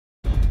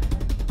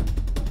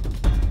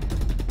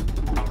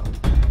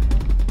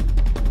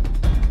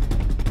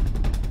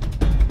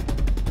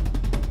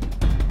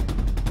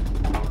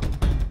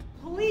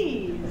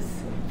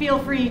feel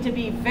free to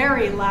be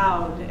very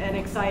loud and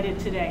excited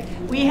today.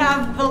 We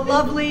have the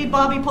lovely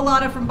Bobby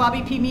Pilata from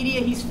Bobby P Media.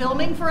 He's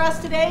filming for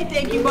us today.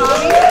 Thank you,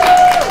 Bobby.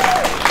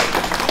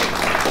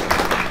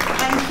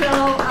 And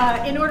so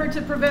in order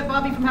to prevent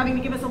Bobby from having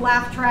to give us a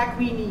laugh track,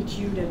 we need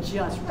you to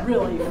just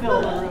really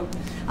fill the room.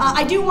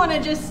 I do want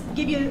to just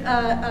give you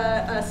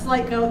a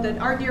slight note that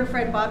our dear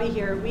friend Bobby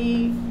here,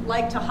 we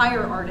like to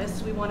hire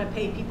artists. We want to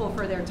pay people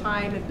for their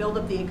time and build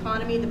up the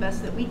economy the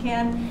best that we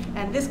can.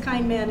 And this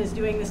kind man is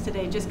doing this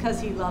today just because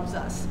he loves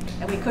us.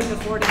 And we couldn't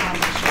afford him on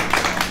this show.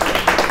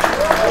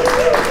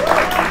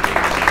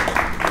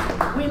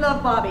 We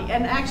love Bobby.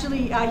 And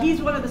actually, he's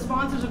one of the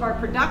sponsors of our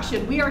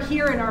production. We are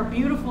here in our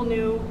beautiful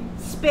new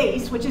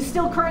space, which is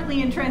still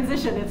currently in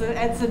transition.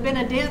 It's been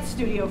a dance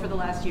studio for the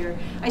last year.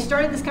 I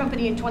started this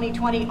company in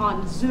 2020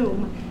 on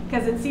Zoom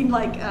because it seemed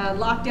like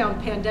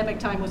lockdown pandemic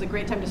time was a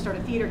great time to start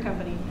a theater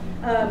company.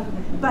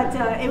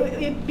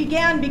 It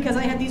began because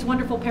I had these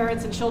wonderful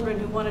parents and children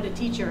who wanted a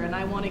teacher, and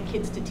I wanted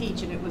kids to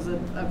teach, and it was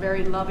a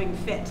very loving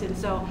fit. And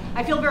so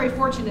I feel very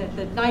fortunate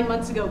that 9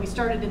 months ago we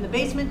started in the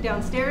basement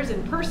downstairs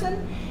in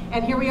person,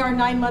 and here we are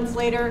 9 months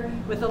later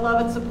with the love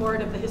and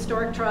support of the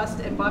Historic Trust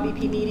and Bobby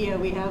P Media.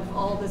 We have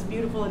all this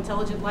beautiful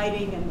intelligent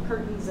lighting and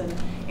curtains and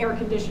air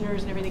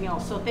conditioners and everything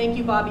else. So thank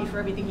you, Bobby, for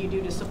everything you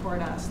do to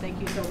support us. Thank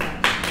you so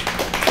much.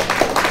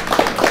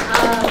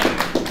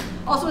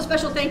 Also a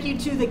special thank you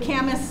to the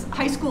Camas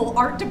High School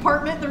Art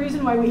Department. The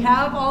reason why we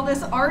have all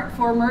this art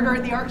for Murder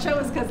at the Art Show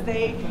is because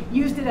they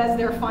used it as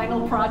their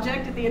final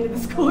project at the end of the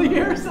school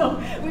year.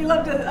 So we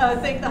love to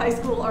thank the high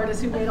school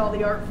artists who made all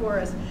the art for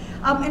us.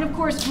 And of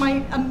course,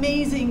 my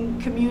amazing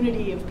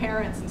community of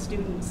parents and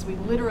students. We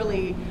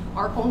literally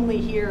are only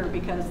here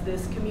because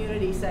this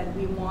community said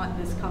we want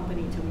this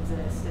company to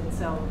exist. And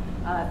so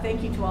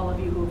thank you to all of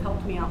you who have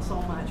helped me out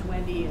so much,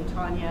 Wendy and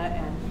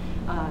Tanya and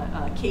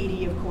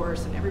Katie, of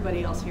course, and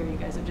everybody else here. You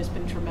guys have just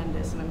been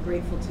tremendous, and I'm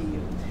grateful to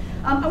you.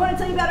 I want to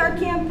tell you about our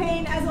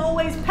campaign. As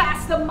always,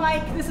 pass the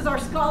mic. This is our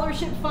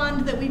scholarship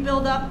fund that we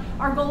build up.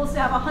 Our goal is to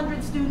have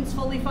 100 students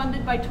fully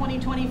funded by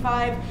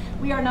 2025.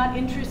 We are not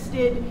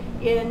interested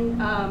in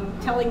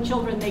telling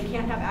children they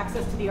can't have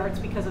access to the arts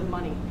because of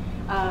money.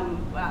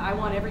 I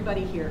want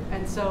everybody here.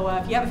 And so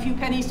if you have a few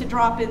pennies to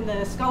drop in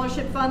the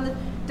scholarship fund,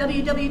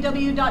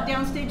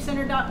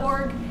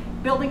 www.dowstagecenter.org.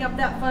 Building up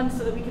that fund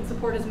so that we can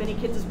support as many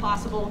kids as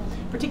possible,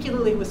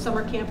 particularly with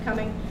summer camp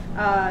coming.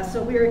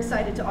 So we're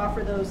excited to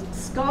offer those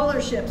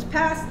scholarships.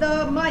 Pass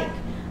the mic.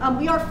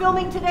 We are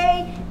filming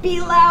today.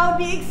 Be loud,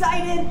 be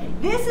excited.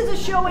 This is a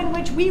show in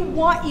which we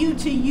want you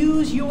to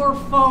use your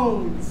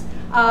phones.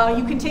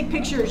 You can take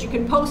pictures, you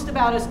can post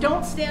about us.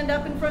 Don't stand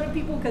up in front of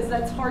people because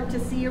that's hard to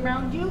see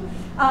around you.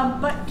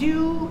 But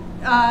you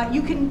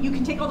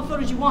can take all the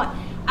photos you want.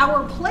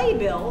 Our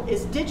playbill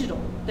is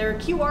digital. There are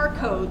QR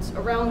codes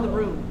around the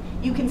room.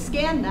 You can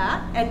scan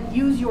that and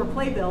use your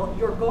playbill.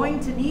 You're going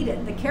to need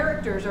it. The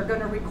characters are going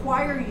to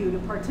require you to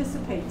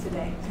participate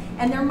today.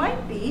 And there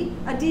might be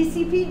a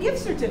DCP gift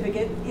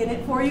certificate in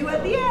it for you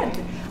at the end.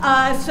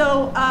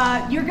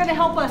 You're going to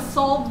help us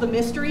solve the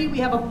mystery. We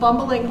have a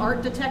bumbling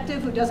art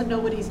detective who doesn't know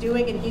what he's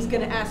doing, and he's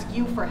going to ask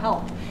you for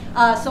help.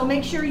 So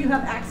make sure you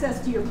have access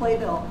to your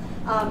playbill.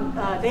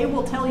 They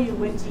will tell you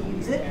when to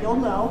use it, you'll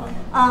know.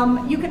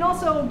 You can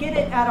also get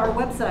it at our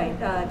website,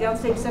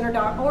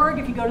 dowstagecenter.org.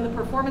 If you go to the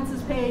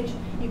performances page,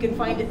 you can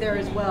find it there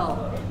as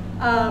well.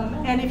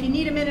 And if you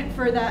need a minute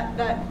for that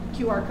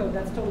QR code,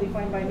 that's totally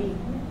fine by me.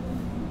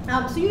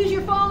 So use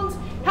your phones,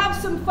 have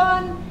some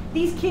fun.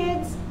 These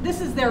kids, this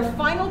is their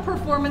final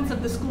performance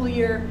of the school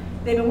year.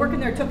 They've been working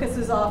their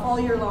tuchuses off all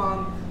year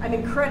long. I'm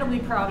incredibly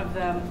proud of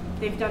them.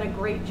 They've done a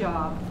great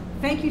job.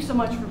 Thank you so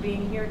much for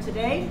being here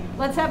today.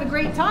 Let's have a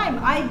great time.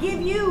 I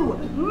give you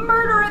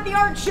Murder at the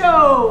Art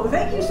Show.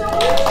 Thank you so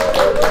much.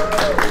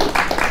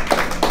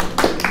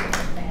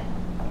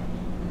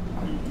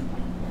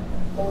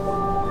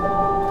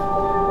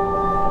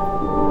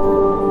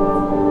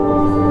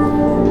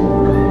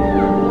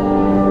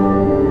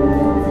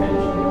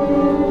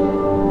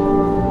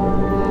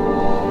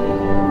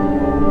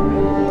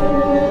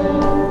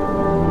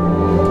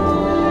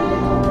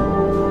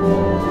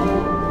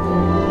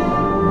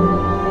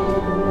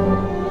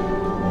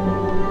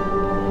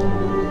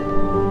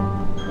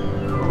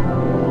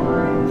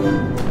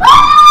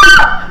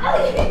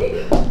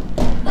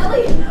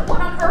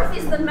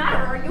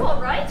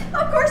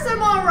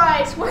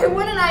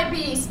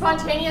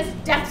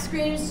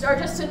 Are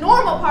just a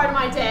normal part of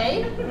my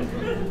day.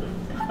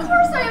 Of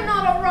course I am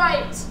not all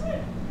right.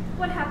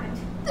 What happened?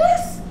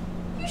 This!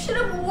 You should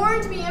have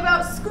warned me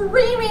about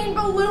screaming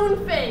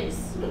balloon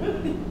face.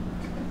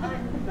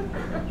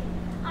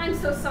 I'm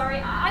so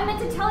sorry. I meant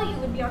to tell you it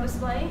would be on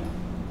display.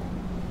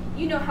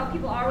 You know how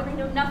people are when they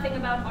know nothing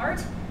about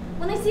art.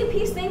 When they see a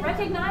piece they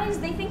recognize,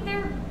 they think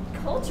they're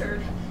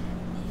cultured.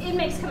 It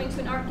makes coming to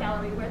an art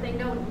gallery where they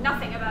know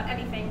nothing about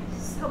anything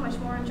so much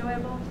more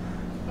enjoyable.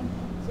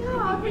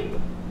 Yeah, but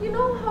you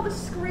know how the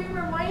scream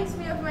reminds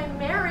me of my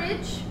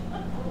marriage.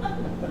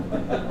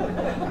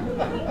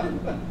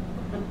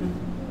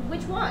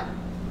 Which one?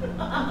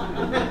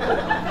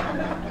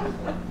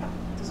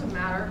 Does Doesn't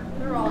matter.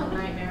 They're all a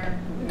nightmare.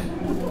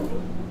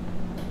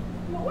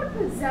 What would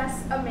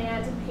possess a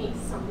man to paint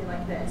something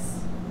like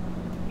this?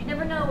 You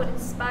never know what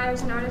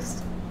inspires an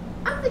artist.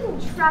 I'm thinking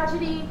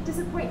tragedy,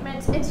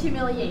 disappointment, and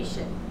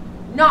humiliation.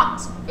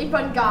 Not a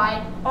fun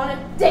guy on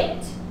a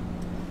date.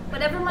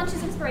 Whatever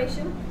munches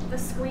inspiration, the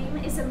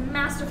scream is a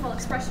masterful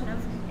expression of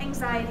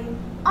anxiety.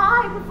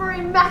 I prefer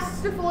a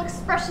masterful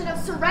expression of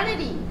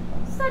serenity.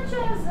 Such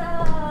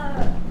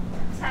as,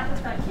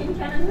 Tabitha King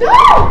Cannon. No!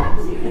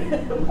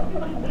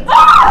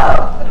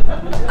 Oh!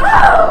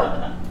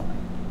 Oh!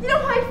 You know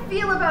how I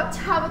feel about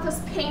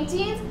Tabitha's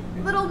paintings?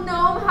 Little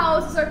gnome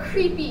houses are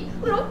creepy.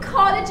 Little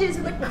cottages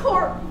in the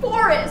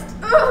forest.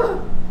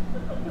 Ugh!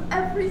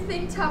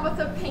 Everything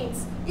Tabitha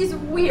paints is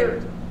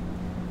weird.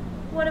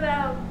 What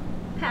about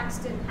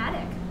Paxton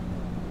Haddock?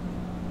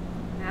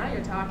 Now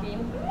you're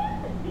talking.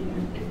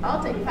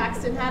 I'll take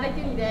Paxton Haddock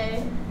any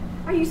day.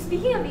 Are you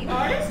speaking of the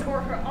artist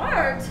or her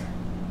art?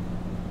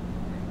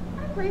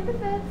 I played the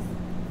fifth.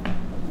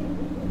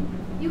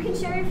 You can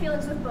share your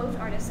feelings with both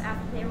artists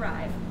after they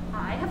arrive.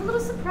 I have a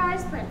little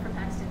surprise planned for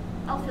Paxton.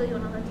 I'll fill you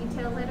in on the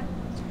details later.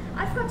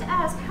 I forgot to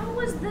ask, how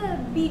was the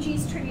Bee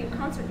Gees tribute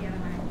concert the other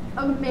night?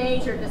 A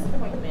major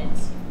disappointment.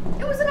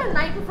 It wasn't a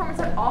night performance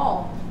at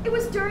all. It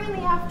was during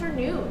the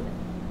afternoon.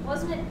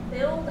 Wasn't it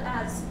billed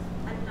as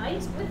a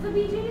night with the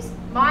Bee Gees?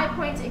 My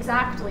point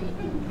exactly.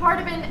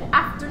 Part of an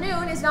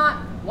afternoon is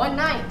not one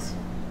night.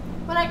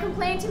 When I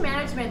complained to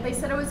management, they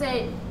said it was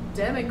a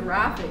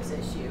demographics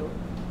issue.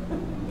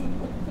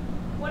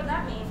 What did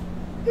that mean?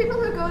 People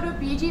who go to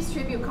Bee Gees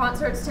tribute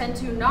concerts tend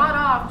to nod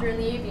off during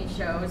the evening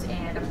shows,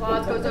 and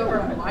applause goes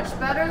over much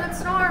better than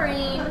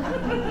snoring.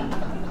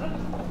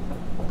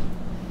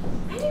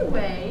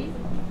 Anyway,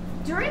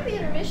 during the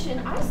intermission,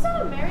 I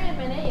saw Marianne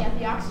Monet at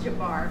the Oxygen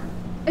Bar,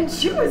 and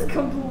she was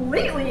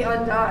completely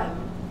undone.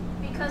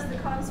 Because the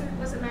concert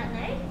was a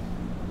matinee?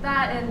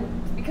 That and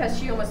because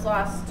she almost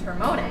lost her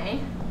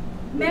Monet.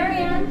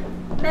 Marianne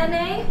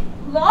Monet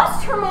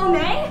lost her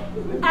Monet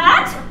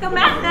at the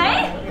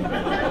matinee?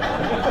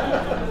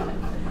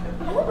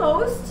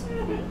 Almost.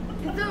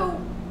 Though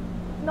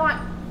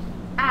not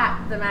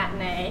at the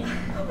matinee.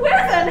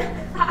 Where then?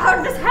 How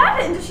did this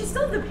happen? Does she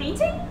still have the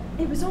painting?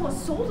 It was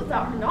almost sold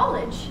without her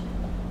knowledge.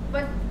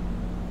 But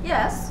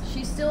yes,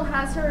 she still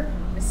has her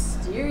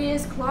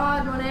mysterious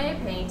Claude Monet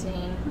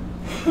painting.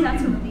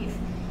 That's a relief.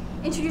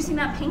 Introducing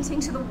that painting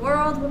to the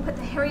world will put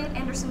the Harriet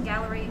Anderson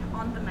Gallery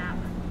on the map.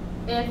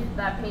 If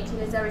that painting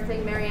is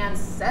everything Marianne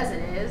says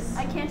it is.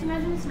 I can't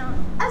imagine it's not.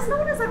 As no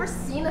one has ever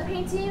seen the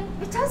painting,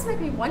 it does make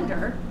me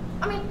wonder.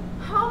 I mean,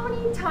 how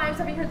many times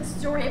have you heard the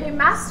story of a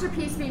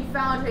masterpiece being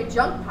found in a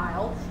junk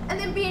pile and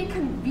then being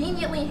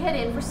conveniently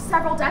hidden for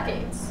several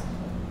decades?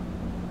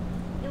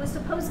 It was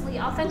supposedly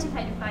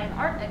authenticated by an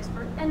art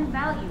expert and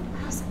valued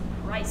as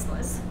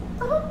priceless.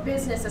 The whole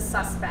business is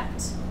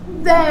suspect.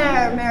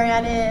 There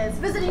Marianne is,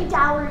 visiting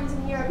galleries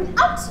in Europe, and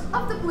out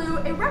of the blue,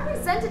 a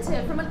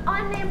representative from an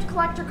unnamed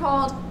collector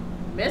called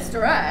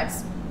Mr.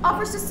 X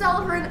offers to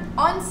sell her an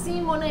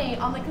unseen Monet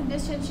on the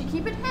condition she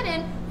keep it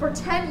hidden for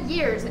 10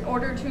 years in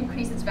order to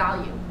increase its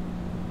value.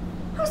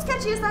 How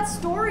sketchy is that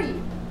story?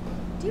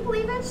 Do you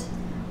believe it?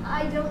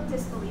 I don't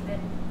disbelieve it.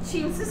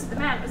 She insisted the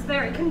man was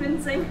very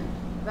convincing.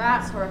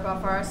 That's where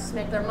ripoff artists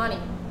make their money.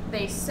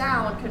 They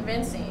sound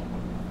convincing.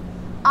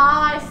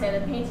 I say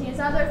the painting is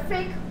either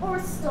fake or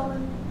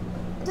stolen.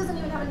 It doesn't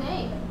even have a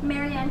name.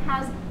 Marianne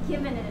has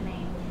given it a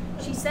name.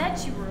 She said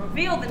she will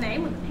reveal the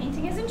name when the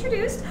painting is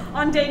introduced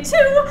on day 2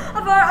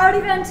 of our art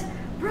event,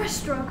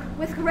 Brushstroke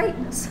with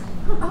Greatness.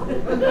 Oh.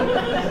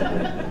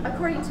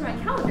 According to my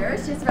calendar,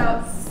 she has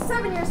about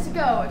 7 years to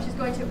go if she's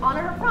going to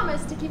honor her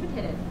promise to keep it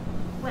hidden.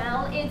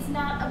 Well, it's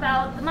not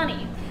about the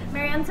money.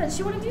 Marianne said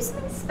she wanted to do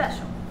something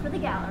special for the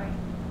gallery.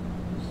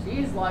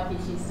 She's lucky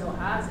she still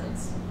has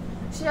it.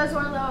 She has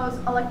one of those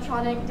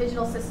electronic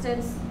digital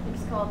assistants. I think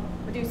it's called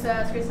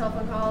Medusa, screens cell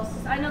phone calls.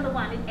 I know the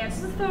one. It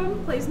answers the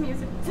phone, plays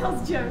music,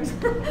 tells jokes.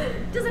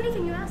 Does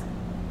anything you ask.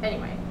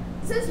 Anyway,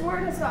 since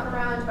word has gotten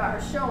around about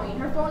her showing,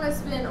 her phone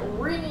has been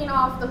ringing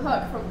off the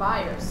hook from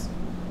buyers.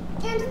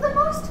 And the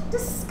most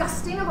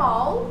disgusting of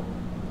all,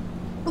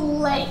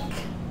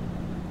 Blake.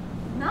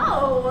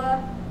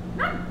 No,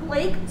 not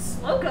Blake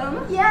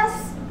Slocum.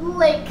 Yes,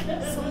 Blake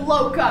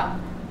Slocum.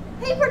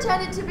 He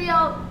pretended to be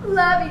all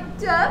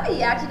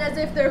lovey-dovey, acting as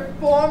if their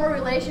former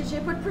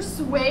relationship would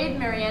persuade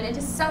Marianne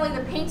into selling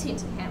the painting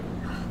to him.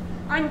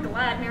 I'm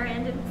glad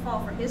Marianne didn't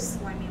fall for his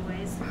slimy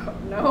ways.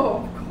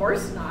 No, of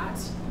course not.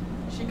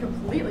 She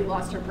completely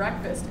lost her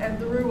breakfast and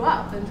threw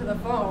up into the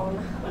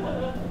phone.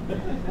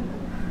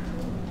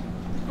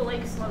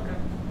 Blake Slocum.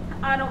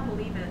 I don't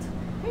believe it.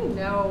 I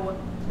know.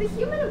 The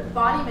human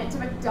embodiment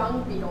of a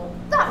dung beetle.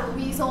 That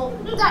weasel.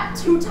 That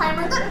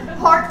two-timer. That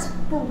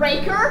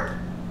heartbreaker.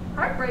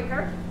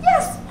 Heartbreaker?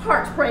 Yes,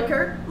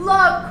 heartbreaker.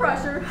 Love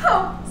crusher.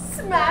 Hope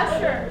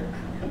smasher.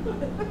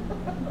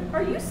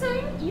 Are you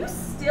saying you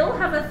still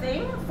have a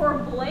thing for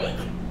Blake?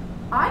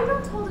 I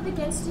don't hold it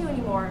against you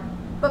anymore.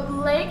 But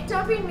Blake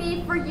dumping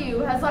me for you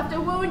has left a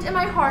wound in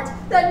my heart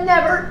that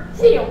never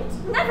healed.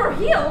 Never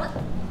healed?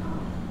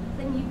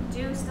 Then you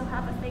do still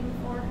have a thing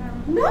for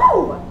him.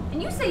 No!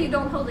 And you say you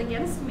don't hold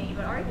against me,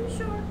 but are you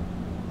sure?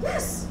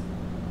 Yes.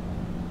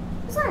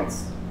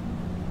 Besides,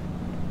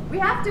 we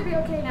have to be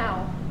okay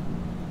now,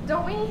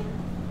 don't we?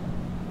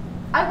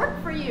 I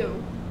work for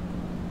you.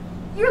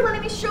 You're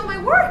letting me show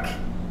my work.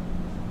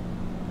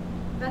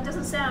 That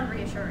doesn't sound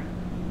reassuring.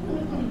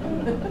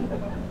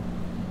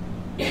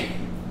 Can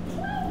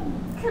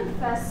I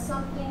confess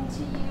something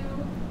to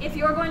you? If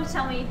you're going to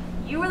tell me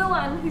you were the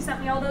one who sent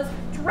me all those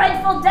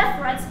dreadful death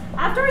threats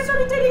after I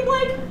started dating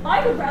Blake,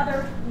 I would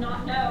rather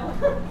not know.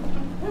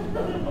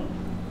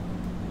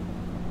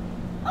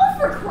 Oh,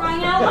 for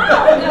crying out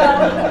loud!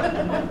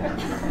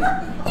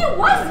 It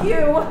was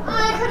you!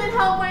 I couldn't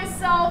help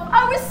myself.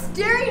 I was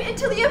staring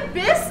into the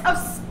abyss of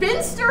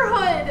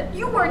spinsterhood.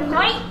 You were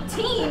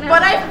 19!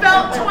 But I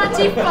felt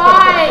 25!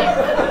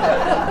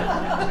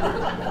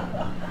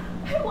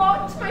 I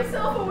locked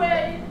myself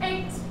away,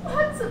 ate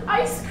lots of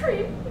ice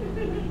cream.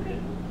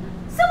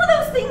 Some of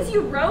those things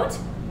you wrote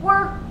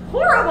were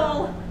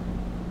horrible!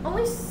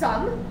 Only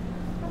some?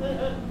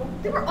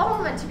 They were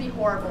all meant to be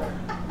horrible.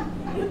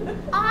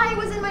 I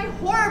was in my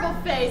horrible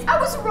phase. I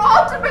was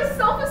robbed of my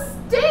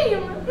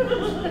self-esteem.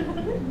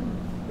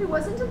 It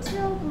wasn't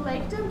until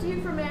Blake dumped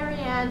you for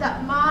Marianne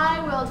that my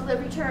will to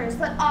live returns,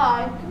 that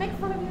I could make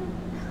fun of you.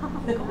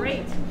 Oh,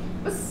 great.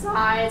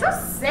 Besides, I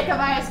was sick of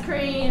ice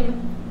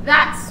cream.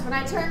 That's when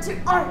I turned to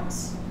art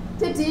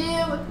to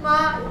deal with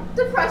my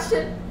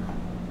depression.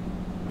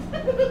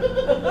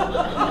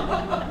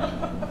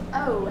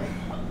 Oh,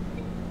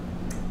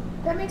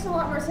 that makes a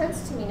lot more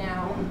sense to me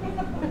now.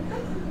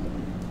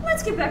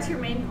 Let's get back to your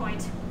main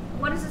point.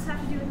 What does this have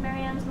to do with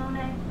Marianne's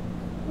Monet?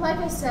 Like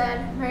I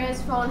said,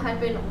 Marianne's phone had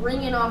been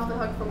ringing off the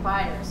hook from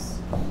buyers.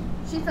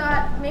 She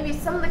thought maybe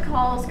some of the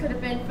calls could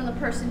have been from the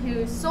person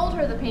who sold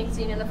her the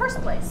painting in the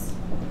first place.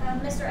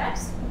 Mr.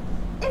 X?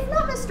 If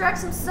not Mr.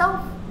 X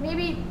himself,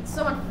 maybe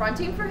someone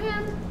fronting for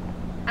him?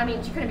 I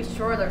mean, she couldn't be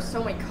sure there were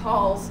so many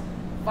calls.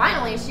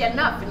 Finally, she had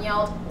enough and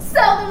yelled,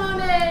 "Sell the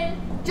Monet!"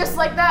 Just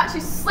like that, she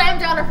slammed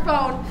down her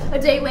phone. A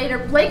day later,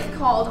 Blake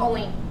called,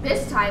 only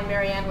this time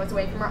Marianne was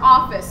away from her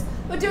office.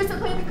 Medusa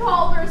played the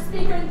call through her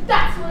speaker, and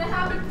that's when it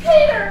happened.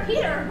 Peter!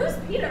 Peter? Who's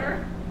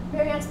Peter?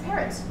 Marianne's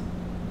parrot.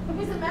 He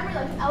has a memory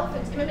like an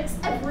elephant. It mimics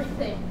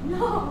everything.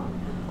 No.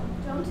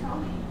 Don't tell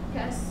me.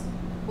 Yes.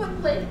 When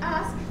Blake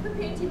asked if the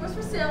painting was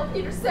for sale,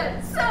 Peter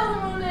said, "Sell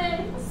the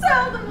Monet!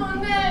 Sell the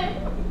Monet!"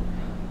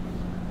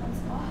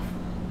 That's awful.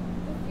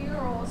 The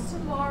funeral is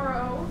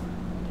tomorrow.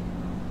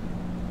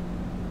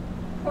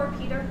 Poor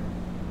Peter.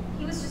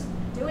 He was just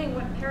doing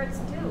what parrots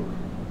do.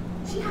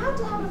 She had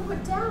to have him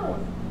put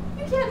down.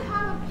 You can't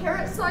have a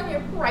parrot selling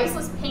your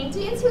priceless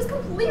paintings. He was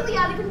completely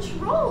out of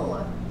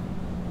control.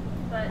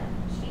 But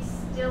she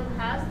still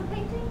has the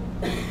painting?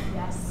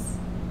 Yes,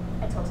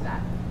 I told you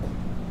that.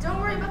 Don't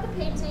worry about the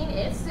painting,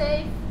 it's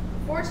safe.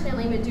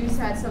 Fortunately,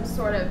 Medusa had some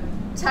sort of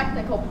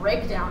technical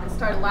breakdown and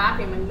started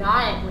laughing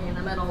maniacally in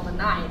the middle of the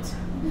night.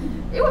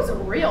 It was a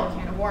real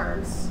can of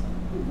worms.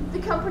 The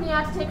company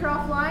had to take her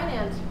offline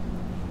and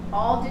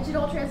all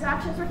digital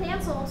transactions were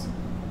canceled.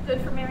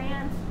 Good for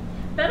Marianne.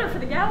 Better for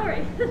the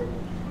gallery.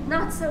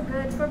 Not so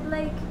good for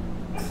Blake.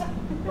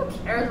 Who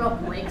cares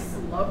about Blake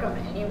Slocum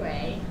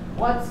anyway?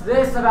 What's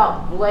this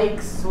about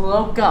Blake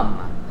Slocum?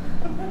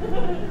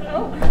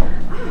 Oh,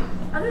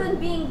 other than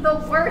being the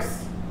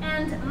worst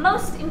and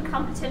most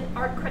incompetent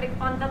art critic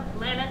on the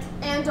planet.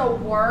 And a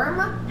worm?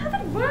 How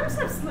did worms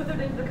have slithered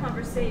into the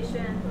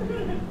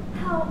conversation?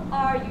 How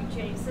are you,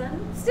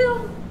 Jason?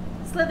 Still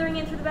slithering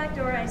in through the back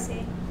door, I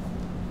see.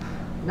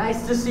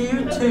 Nice to see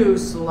you too,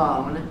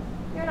 Sloane.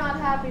 You're not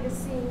happy to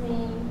see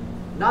me.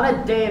 Not a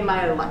day in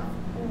my life.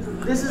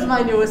 This is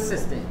my new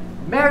assistant,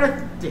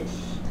 Meredith Dish.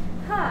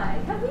 Hi,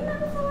 have we met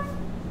before?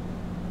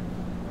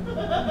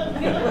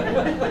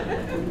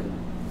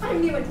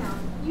 I'm new in town.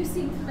 You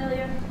seem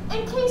familiar.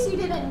 In case you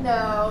didn't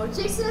know,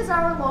 Jason is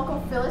our local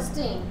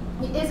Philistine.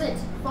 He isn't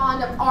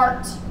fond of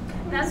art.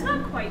 That's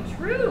not quite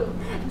true.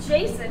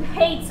 Jason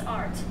hates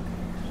art.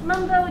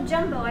 Mumbo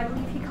jumbo, I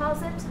believe he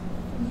calls it.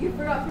 You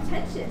forgot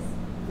pretentious.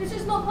 Mr.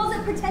 Sloane calls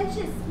it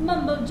pretentious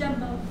mumbo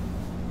jumbo.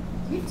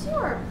 You two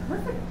are a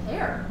perfect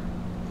pair.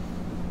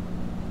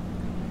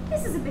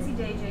 This is a busy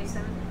day,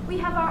 Jason. We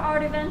have our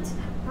art event,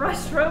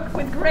 Brushstroke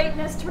with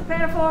Greatness, to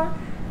prepare for.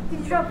 Did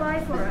you drop by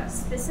for a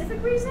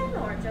specific reason,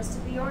 or just to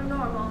be your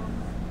normal,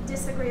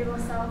 disagreeable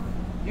self?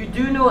 You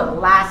do know what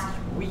last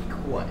week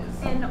was.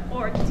 An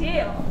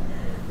ordeal.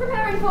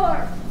 Preparing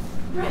for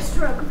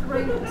Brushstroke with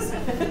Greatness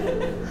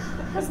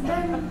has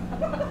been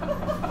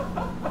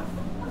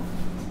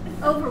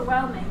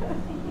overwhelming.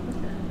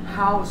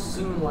 How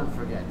soon one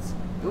forgets.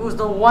 It was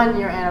the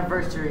 1-year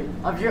anniversary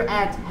of your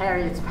Aunt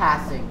Harriet's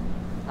passing.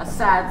 A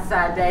sad,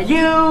 sad day.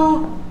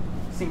 You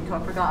seem to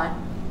have forgotten.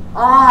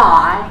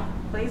 I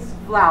placed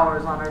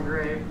flowers on her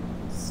grave.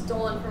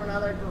 Stolen from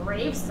another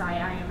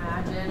gravesite, I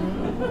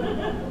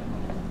imagine.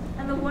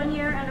 And the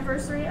 1-year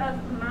anniversary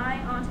of my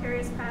Aunt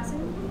Harriet's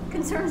passing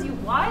concerns you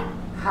what?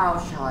 How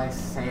shall I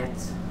say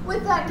it?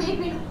 With that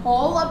gaping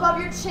hole above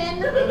your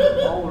chin?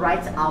 All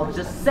right, I'll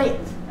just say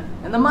it.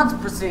 In the months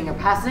preceding her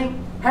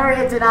passing,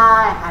 Harriet and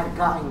I had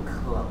gotten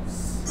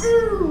close.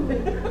 Ooh!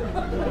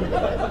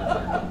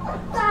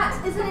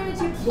 That is an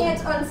image you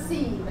can't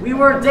unsee. We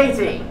were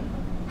dating.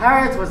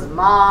 Harriet was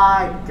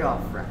my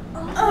girlfriend.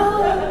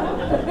 Oh!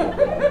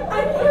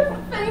 I need a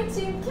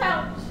fainting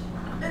couch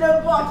in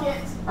a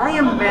bucket. I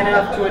am man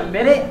enough to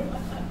admit it.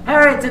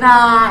 Harriet and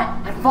I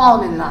had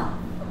fallen in love.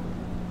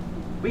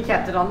 We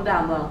kept it on the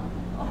down low.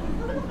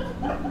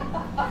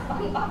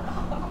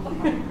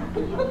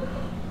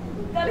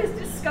 That is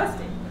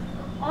disgusting.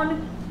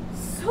 On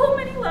so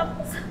many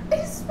levels.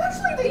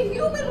 Especially the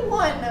human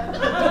one.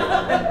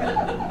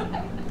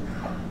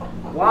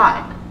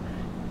 Why?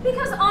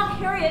 Because Aunt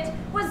Harriet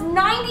was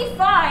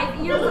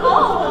 95 years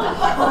old.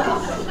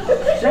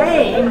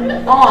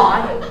 Shame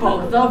on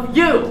both of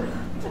you.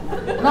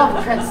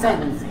 Love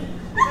transcends.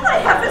 I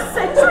have a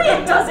century,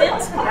 it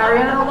doesn't.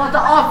 Harriet, I don't want to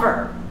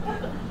offer.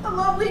 A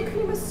lovely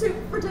cream of soup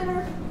for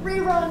dinner.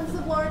 Reruns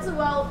of Lawrence of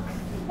Welk.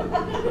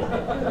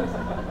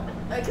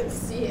 I can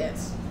see it.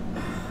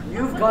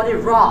 You've got it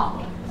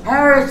wrong.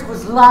 Harriet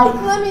was like...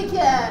 Let me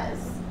guess.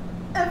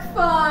 A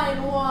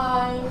fine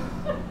wine.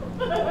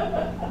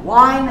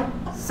 Wine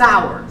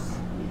sours.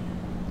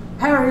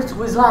 Harriet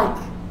was like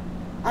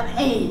an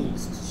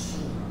aged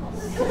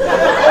cheese.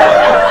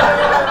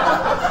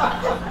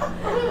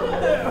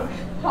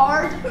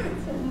 Hard,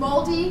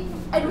 moldy,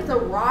 and with a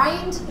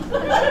rind.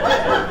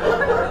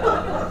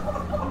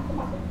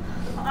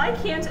 I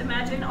can't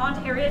imagine Aunt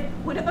Harriet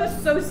would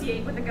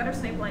associate with a gutter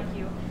snake like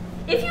you.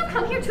 If you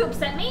come here to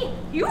upset me,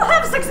 you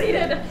have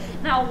succeeded.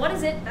 Now, what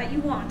is it that you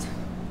want?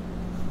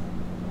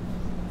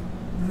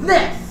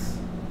 This!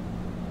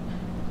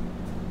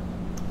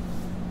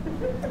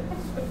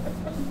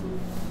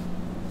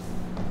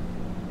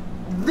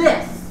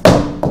 This!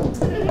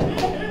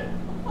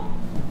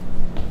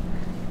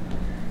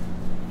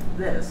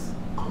 This.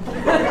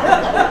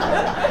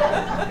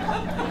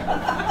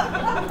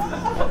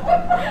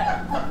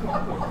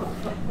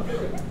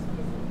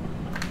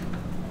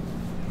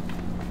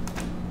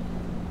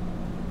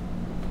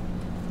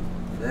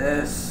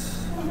 This.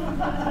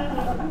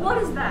 What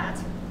is that?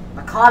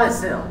 A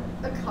codicil.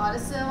 A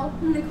codicil?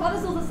 The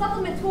codicil is a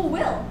supplement to a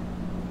will.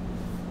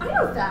 I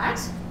know that.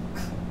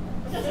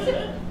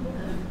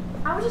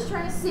 I was just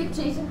trying to see if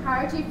Jason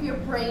hired you for your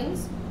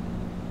brains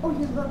or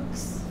your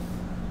looks.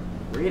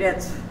 Read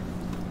it.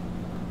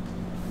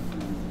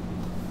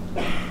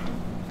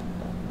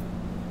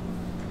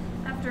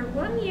 After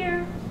 1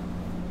 year,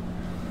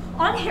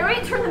 Aunt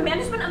Harriet turned the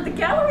management of the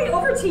gallery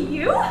over to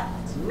you?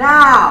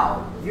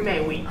 Now you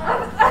may weep.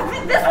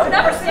 This will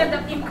never stand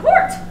up in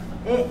court.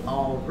 It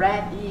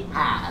already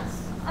has.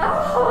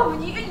 Oh,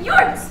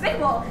 you're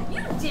despicable.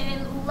 You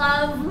didn't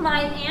love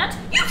my aunt.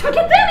 You took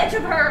advantage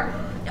of her.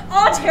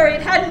 Aunt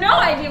Harriet had no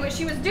idea what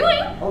she was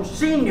doing. Oh,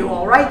 she knew,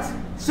 all right.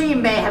 She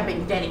may have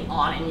been getting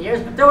on in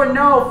years, but there were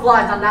no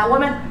flies on that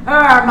woman.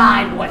 Her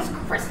mind was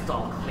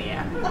crystal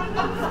clear.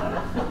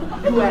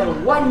 You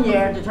had 1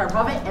 year to turn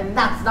profit, and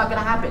that's not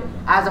gonna happen.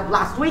 As of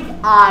last week,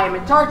 I'm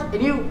in charge,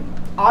 and you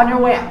on your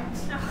way out.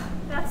 Ugh,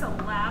 that's a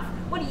laugh.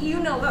 What do you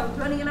know about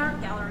running an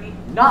art gallery?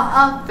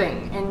 Not a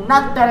thing, and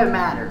not that it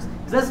matters.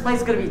 Because this place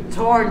is gonna be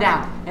torn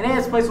down, and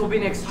this place will be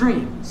an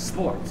extreme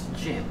sports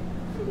gym.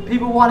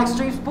 People want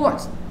extreme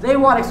sports. They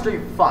want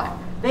extreme fun.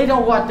 They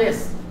don't want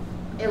this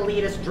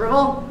elitist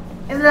drivel.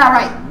 Isn't that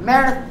right,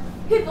 Meredith?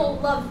 People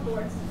love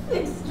sports.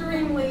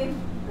 Extremely.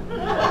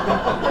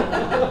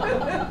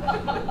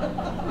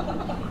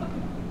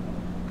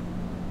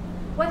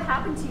 What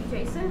happened to you,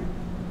 Jason?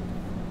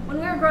 When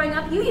we were growing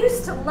up, you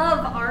used to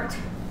love art.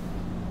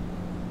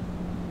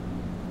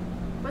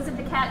 Was it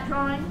the cat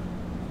drawing?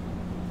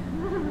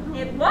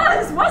 It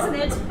was, wasn't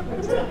it?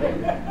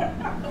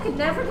 You could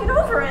never get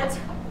over it.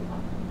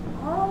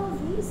 All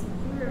these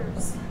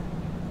years.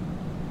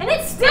 And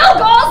it still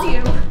galls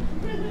you!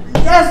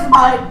 Yes,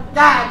 my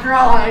cat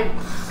drawing.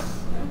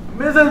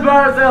 Mrs.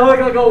 Barcel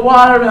looked like a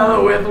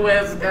watermelon with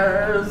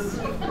whiskers.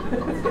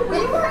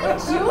 We were in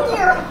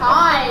junior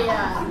high.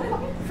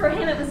 For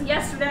him, it was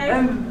yesterday.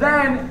 And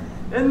then,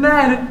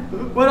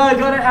 when I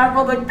got an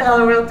apple the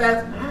color wheel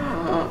test,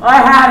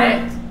 I had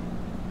it.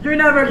 You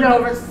never get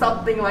over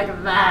something like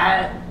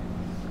that.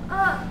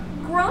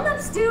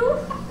 Grown-ups do?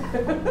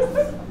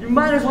 You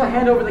might as well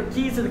hand over the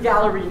keys to the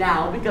gallery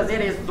now, because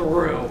it is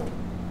through.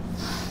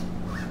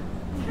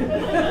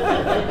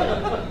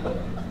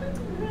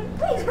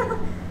 Wait,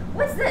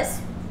 what's this?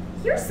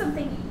 Here's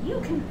something you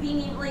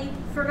conveniently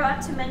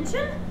forgot to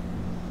mention.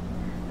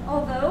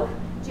 Although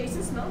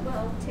Jason Smoke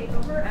will take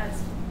over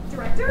as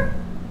director,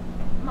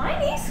 my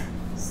niece,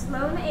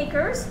 Sloane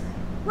Akers,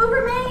 will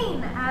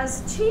remain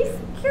as chief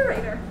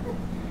curator.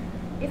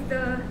 If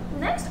the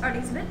next art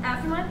exhibit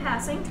after my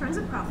passing turns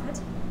a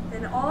profit,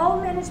 then all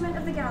management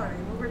of the gallery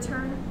will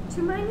return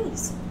to my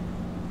niece.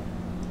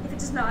 If it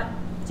does not,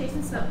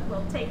 Jason Smoke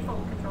will take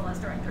full control as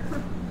director.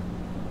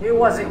 It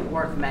wasn't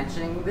worth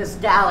mentioning. This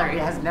gallery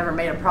has never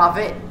made a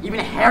profit. Even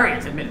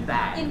Harriet admitted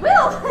that. It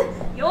will!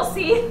 You'll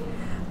see.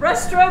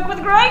 Brushstroke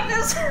with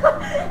greatness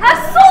has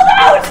sold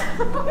out!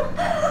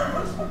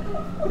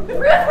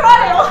 Ruth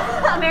Ryle,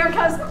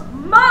 America's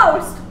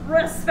most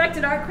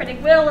respected art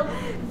critic will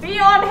be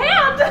on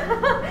hand.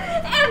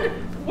 And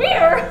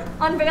we're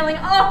unveiling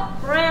a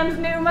brand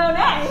new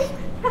Monet.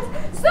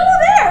 So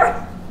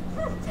there.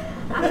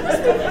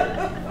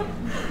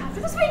 After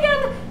this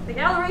weekend, the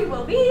gallery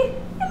will be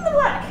in the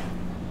black.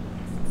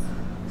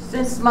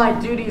 Since my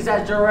duties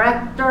as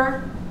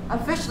director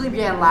officially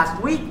began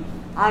last week,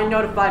 I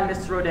notified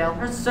Miss Rodale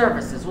her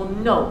services will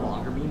no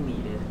longer be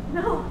needed.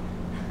 No,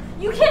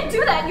 you can't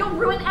do that. You'll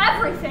ruin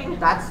everything.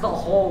 That's the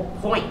whole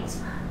point.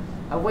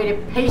 I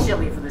waited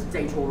patiently for this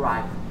day to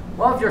arrive.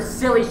 Well, if your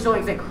silly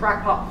showings and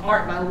crackpot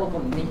art my local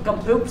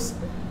nincompoops.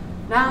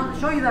 Now, to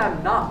show you that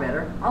I'm not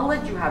bitter, I'll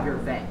let you have your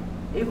event,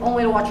 if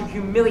only to watch you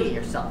humiliate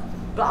yourself.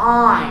 But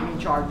I'm in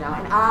charge now,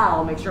 and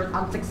I'll make sure it's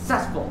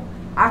unsuccessful.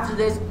 After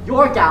this,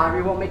 your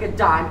gallery won't make a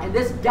dime, and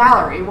this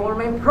gallery will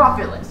remain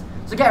profitless.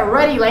 So get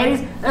ready,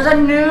 ladies. There's a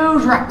new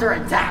director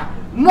in town.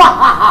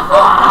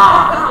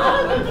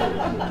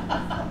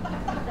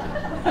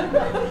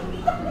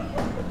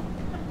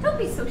 Don't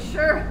be so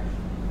sure.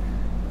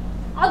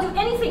 I'll do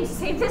anything to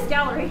save this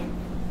gallery.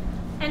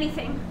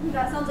 Anything.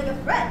 That sounds like a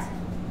threat.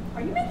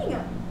 Are you making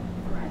a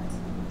threat?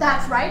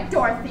 That's right,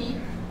 Dorothy.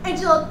 And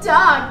your little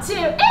dog,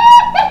 too.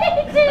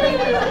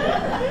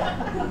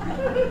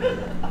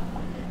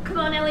 Come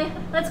on, Ellie.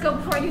 Let's go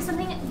before I do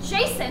something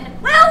Jason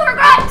will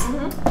regret.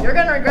 You're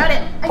gonna regret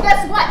it. And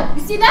guess what?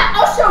 You see that?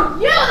 I'll show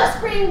you the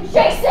screen,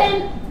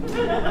 Jason!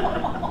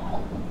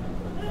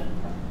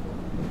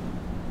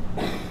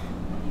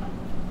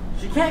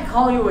 She can't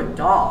call you a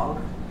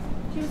dog.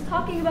 She was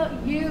talking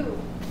about you.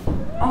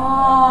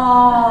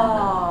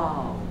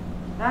 Oh,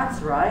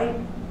 that's right.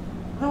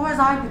 Otherwise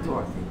I'd be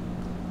Dorothy.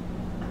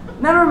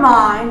 Never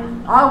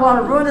mind. I want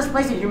to ruin this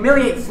place and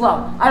humiliate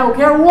Sloane. I don't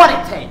care what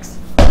it takes.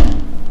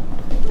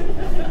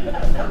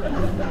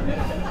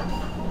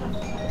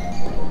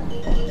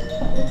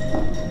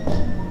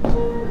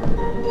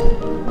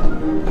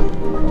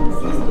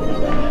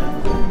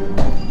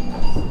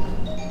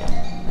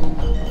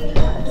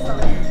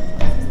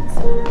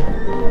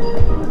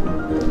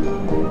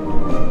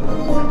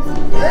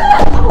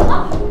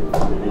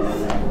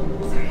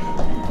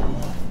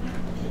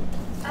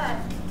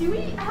 Do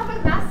we have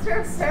a master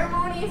of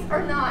ceremonies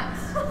or not?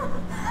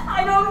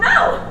 I don't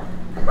know.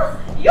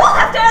 You'll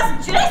have to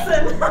ask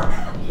Jason.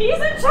 He's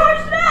in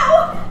charge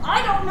now.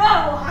 I don't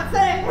know a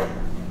thing.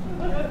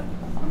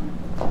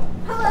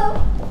 Hello.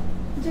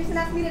 Jason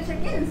asked me to check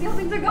in and see how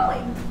things are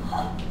going.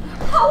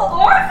 How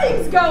are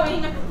things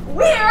going?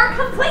 We're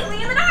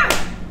completely in the dark.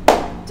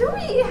 Do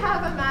we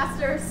have a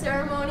master of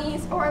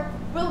ceremonies or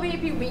will we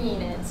be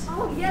winging it?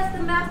 Oh yes,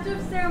 the master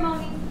of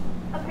ceremonies.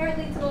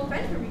 Apparently it's an old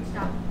friend who reached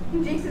out.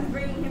 Jason's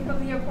bringing him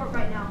from the airport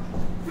right now.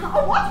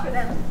 I'll watch for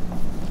them.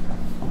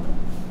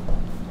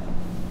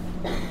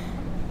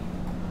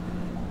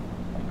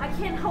 I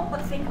can't help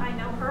but think I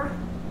know her.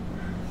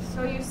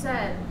 So you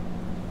said.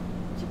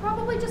 She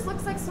probably just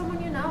looks like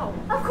someone you know.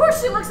 Of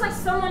course she looks like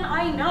someone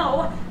I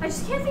know. I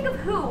just can't think of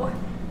who.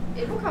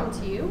 It will come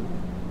to you.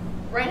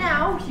 Right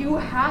now, you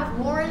have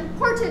more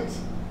important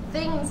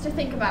things to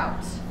think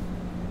about.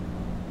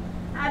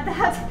 Add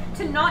that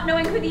to not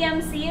knowing who the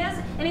MC is,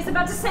 and he's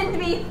about to send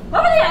me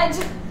over the edge.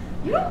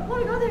 You don't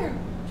want to go there.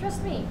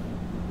 Trust me.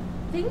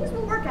 Things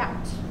will work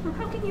out.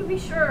 How can you be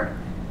sure?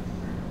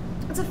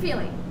 It's a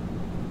feeling.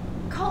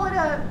 Call it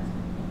a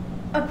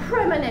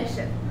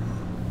premonition.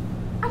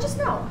 I just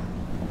know.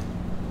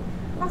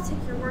 I'll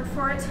take your word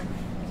for it.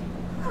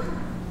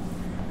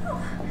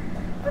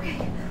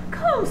 Okay,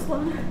 calm,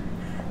 Sloane.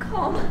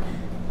 Calm.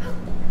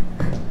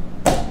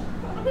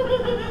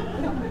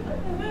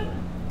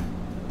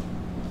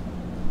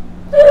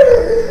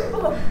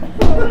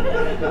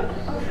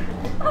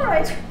 All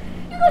right,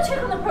 you go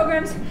check on the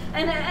programs,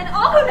 and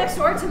I'll go next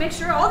door to make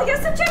sure all the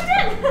guests have checked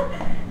in.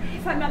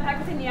 If I'm not back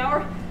within the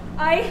hour,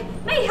 I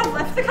may have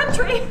left the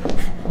country.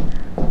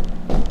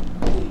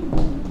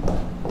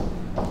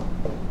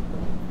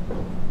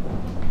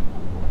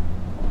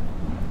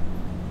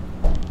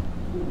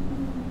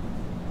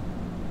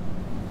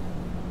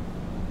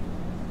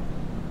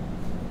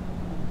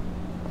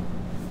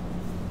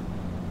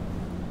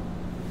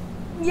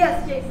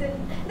 Yes,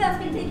 Jason. That's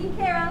been taken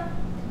care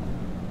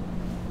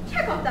of.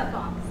 Check off that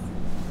box.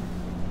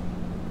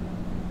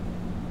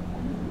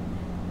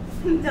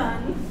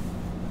 Done.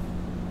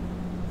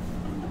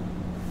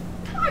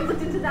 I've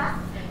looked into that.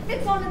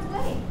 It's on its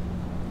way.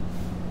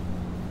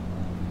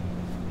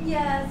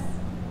 Yes.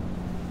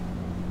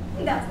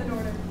 That's been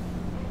ordered.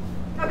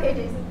 Okay,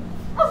 Jason.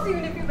 I'll see you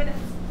in a few minutes.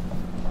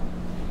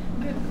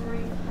 Good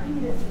grief. I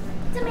need it.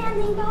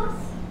 Demanding, boss?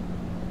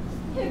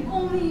 If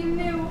only you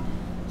knew.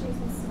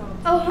 Jason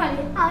smoked. Oh,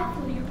 honey, I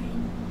feel your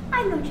pain.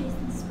 I know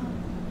Jason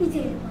Sloane. We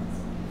dated once.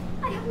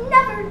 I have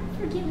never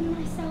forgiven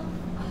myself.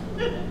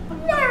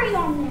 Marry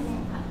Annette.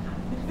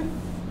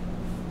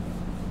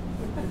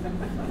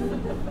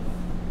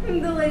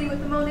 The lady with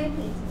the Monet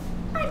paint.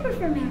 I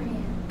prefer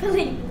Marianne. The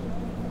lady with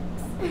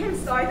the I'm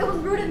sorry, that was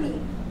rude of me.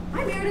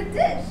 I married a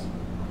dish.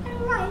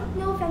 I'm right,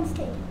 no offense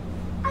taken.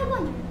 I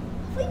wonder,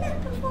 have we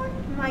met before?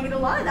 I get a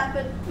lot of that,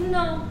 but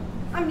no,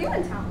 I'm new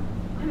in town.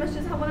 I must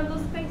just have one of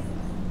those faces.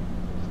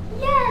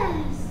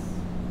 Yes.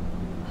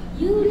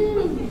 You do.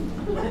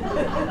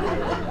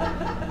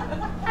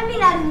 I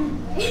mean, I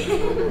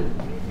didn't.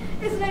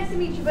 It's nice to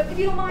meet you, but if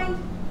you don't mind,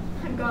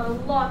 I've got a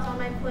lot on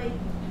my plate.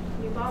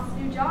 New boss,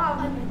 new job.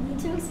 I don't need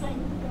to explain.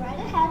 Go right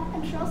ahead.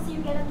 I'm sure I'll see you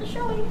again at the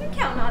showing. You can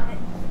count on it.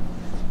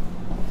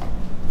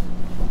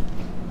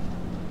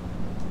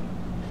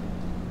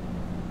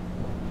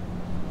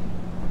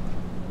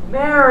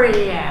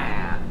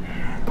 Marianne!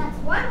 That's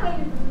one way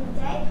to ruin the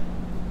day.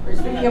 Are you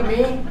speaking of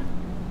me?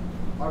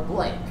 Or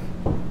Blake?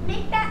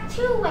 Make that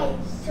 2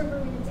 ways to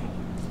ruin a day.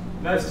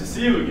 Nice to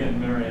see you again,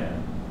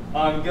 Marianne.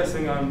 I'm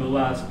guessing I'm the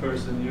last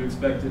person you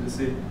expected to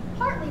see.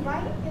 Partly,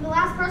 right? You're the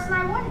last person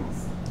I wanted to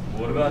see.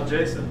 What about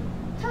Jason?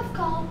 Tough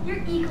call.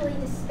 You're equally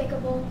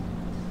despicable.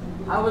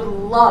 I would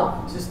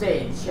love to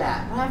stay and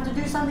chat, but I have to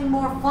do something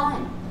more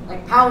fun,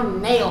 like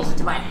pound nails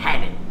into my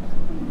head.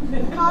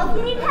 Call if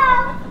you need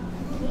help.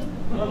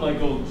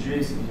 Unlike old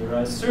Jason here,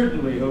 I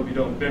certainly hope you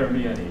don't bear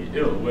me any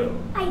ill will.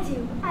 I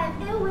do. I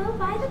have ill will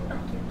by the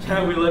bucket.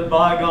 Can't we let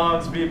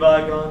bygones be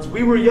bygones?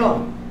 We were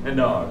young, and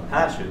our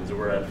passions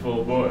were at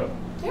full boil.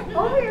 Get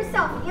over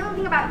yourself. The only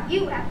thing about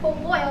you at full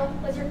boil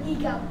was your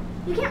ego.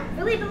 You can't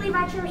really believe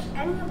I cherish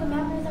any of the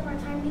memories of our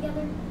time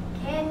together,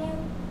 can you?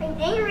 I'm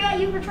angry at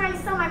you for trying to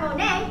steal my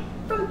Monet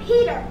from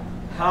Peter.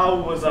 How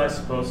was I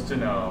supposed to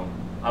know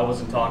I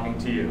wasn't talking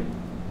to you?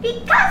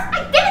 Because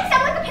I didn't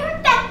sound like a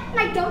parent then, and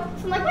I don't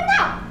sound like one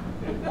now.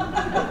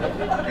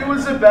 It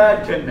was a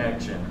bad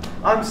connection.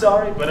 I'm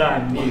sorry, but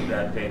I need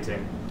that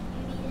painting.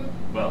 You need it?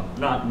 Well,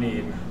 not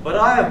need, but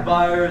I have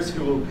buyers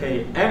who will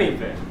pay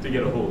anything to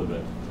get a hold of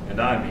it. And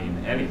I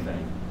mean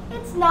anything.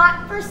 It's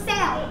not for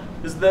sale.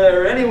 Is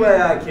there any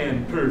way I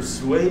can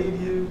persuade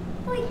you?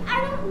 Like,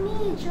 I don't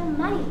need your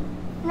money.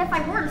 And if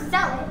I were to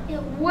sell it,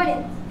 it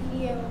wouldn't be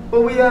you.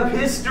 But we have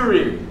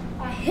history.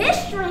 A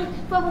history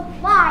filled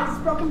with lies,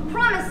 broken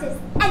promises,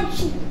 and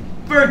cheating.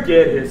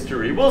 Forget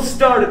history. We'll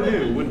start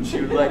anew. Wouldn't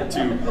you like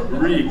to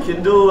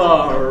rekindle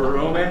our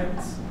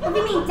romance? If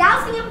you mean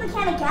dousing it with a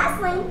can of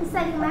gasoline and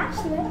setting a match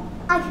to it,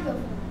 I could go for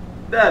that.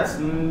 That's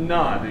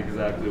not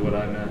exactly what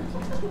I meant.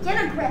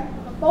 Get a grip.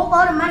 With a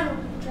boatload of money will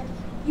be the trick.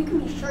 You can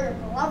be sure your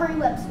blubbery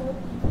lips will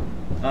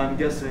eat. I'm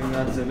guessing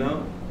that's a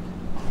no.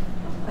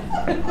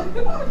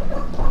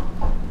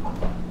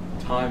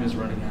 Time is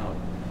running out.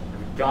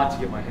 I've got to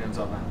get my hands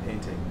on that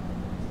painting.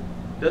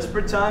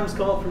 Desperate times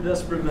call for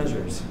desperate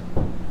measures.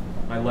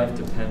 My life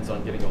depends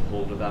on getting a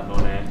hold of that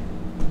Monet.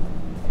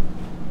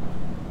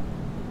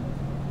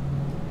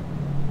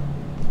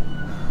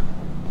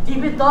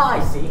 Deep in thought,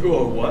 I see.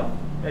 Oh, what?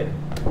 Hey.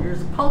 You're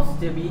supposed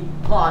to be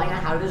plotting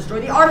on how to destroy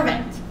the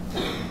artifact.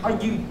 Are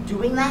you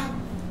doing that?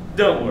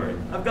 Don't worry.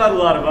 I've got a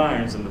lot of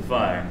irons in the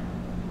fire.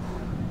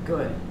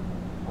 Good.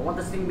 I want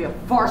this thing to be a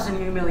farce and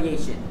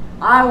humiliation.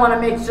 I want to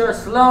make sure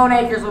Sloane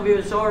Akers will be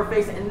able to show her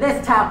face in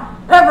this town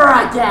ever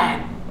I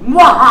can.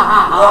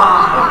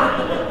 Mwahaha!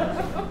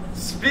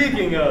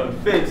 Speaking of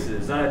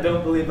faces, I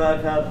don't believe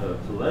I've had the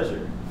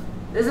pleasure.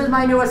 This is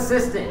my new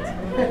assistant,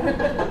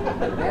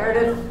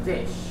 Meredith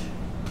Dish.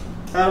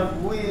 Have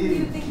You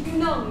we... think you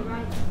know me,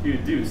 right? You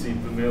do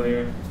seem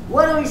familiar.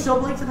 Why don't you show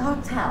Blake to the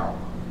hotel?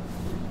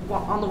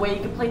 Well, on the way,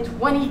 you can play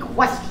 20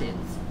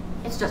 questions.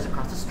 It's just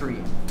across the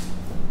street.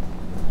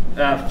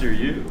 After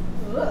you.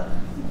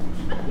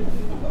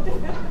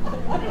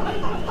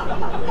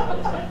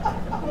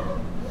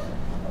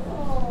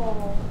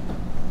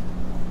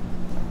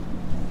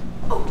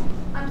 Oh,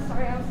 I'm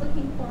sorry, I was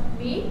looking for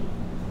me.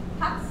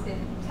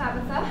 Paxton,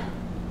 Tabitha.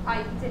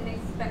 I didn't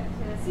expect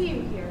to see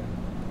you here.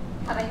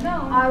 Had I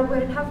known, I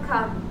wouldn't have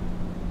come.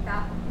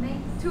 That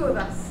makes 2 of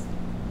us.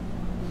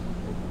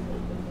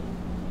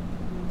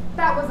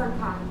 That was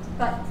unkind,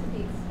 but to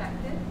be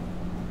expected.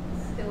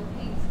 Still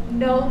paints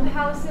gnome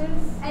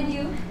houses. And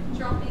you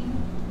dropping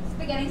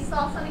spaghetti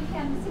sauce on a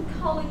canvas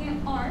and calling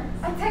it art.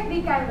 A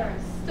technique I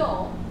learned,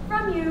 stole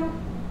from you.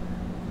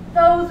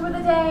 Those were the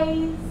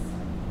days.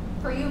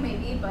 For you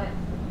maybe, but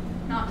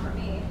not for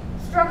me.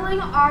 Struggling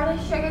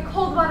artist sharing a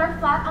cold water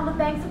flat on the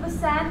banks of the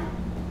Seine.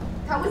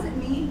 That wasn't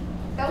me.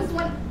 That was the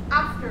one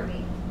after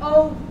me.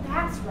 Oh,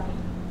 that's right.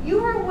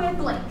 You were with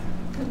Blake,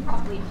 who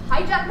probably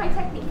hijacked my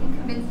technique and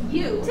convinced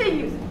you to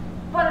use it.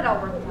 But it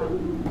all worked out.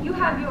 You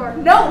have your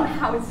gnome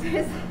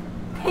houses.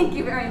 Thank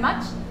you very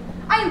much.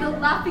 I am the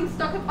laughing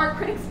stock of art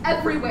critics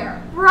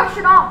everywhere. Brush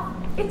it off.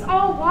 It's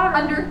all water.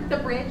 Under the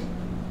bridge.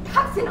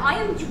 Paxton, I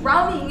am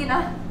drowning in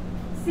a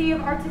sea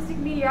of artistic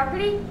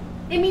mediocrity.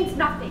 It means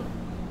nothing.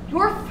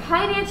 You're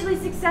financially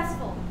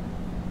successful.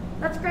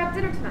 Let's grab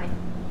dinner tonight.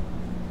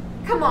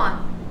 Come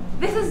on.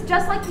 This is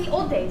just like the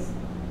old days.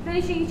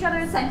 Finishing each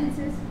other's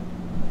sentences.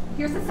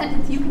 Here's a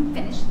sentence you can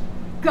finish.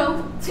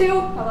 Go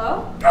to...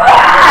 Hello?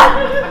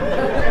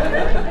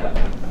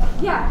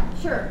 Yeah,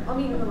 sure. I'll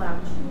meet you in the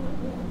lounge.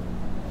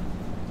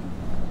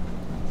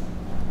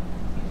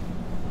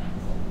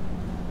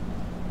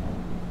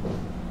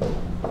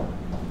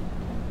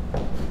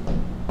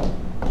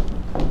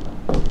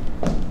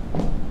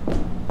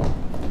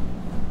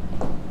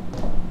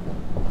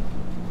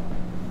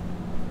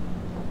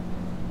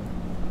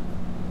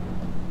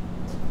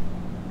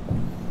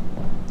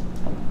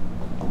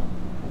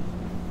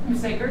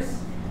 Miss Akers.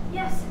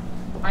 Yes.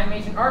 I'm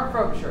Agent Art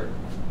Frobisher,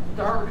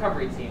 the art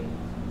recovery team.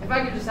 If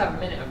I could just have a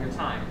minute of your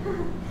time.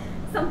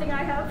 Something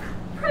I have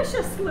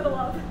precious little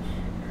of.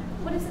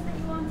 What is it that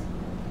you want?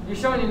 You're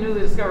showing your newly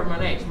discovered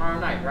Monet tomorrow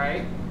night,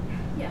 right?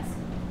 Yes.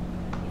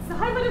 It's the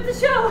highlight of the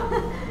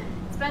show.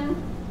 It's been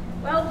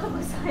well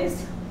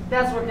publicized.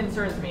 That's what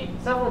concerns me.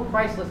 Several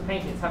priceless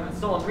paintings have been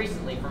stolen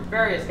recently from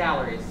various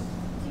galleries.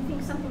 Do you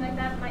think something like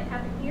that might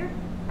happen here?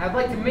 I'd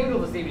like to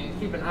mingle this evening to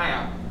keep an eye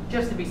out,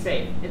 just to be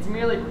safe. It's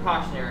merely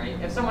precautionary.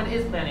 If someone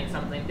is planning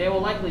something, they will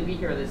likely be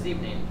here this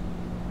evening.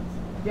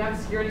 Do you have a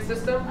security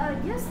system?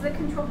 Yes, the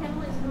control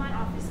panel is in my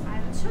office.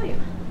 I will show you.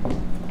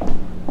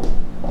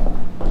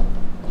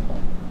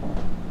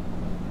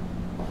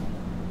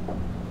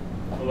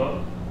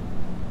 Hello?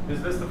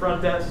 Is this the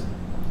front desk?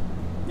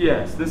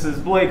 Yes, this is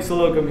Blake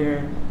Slocum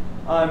here.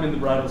 I'm in the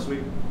bridal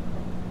suite.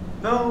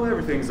 No,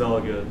 everything's all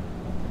good.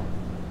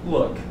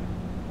 Look,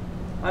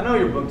 I know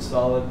you're booked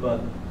solid,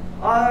 but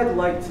I'd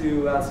like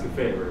to ask a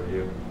favor of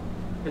you.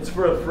 It's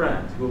for a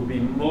friend who will be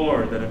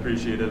more than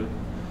appreciative.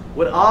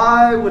 What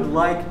I would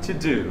like to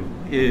do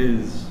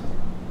is...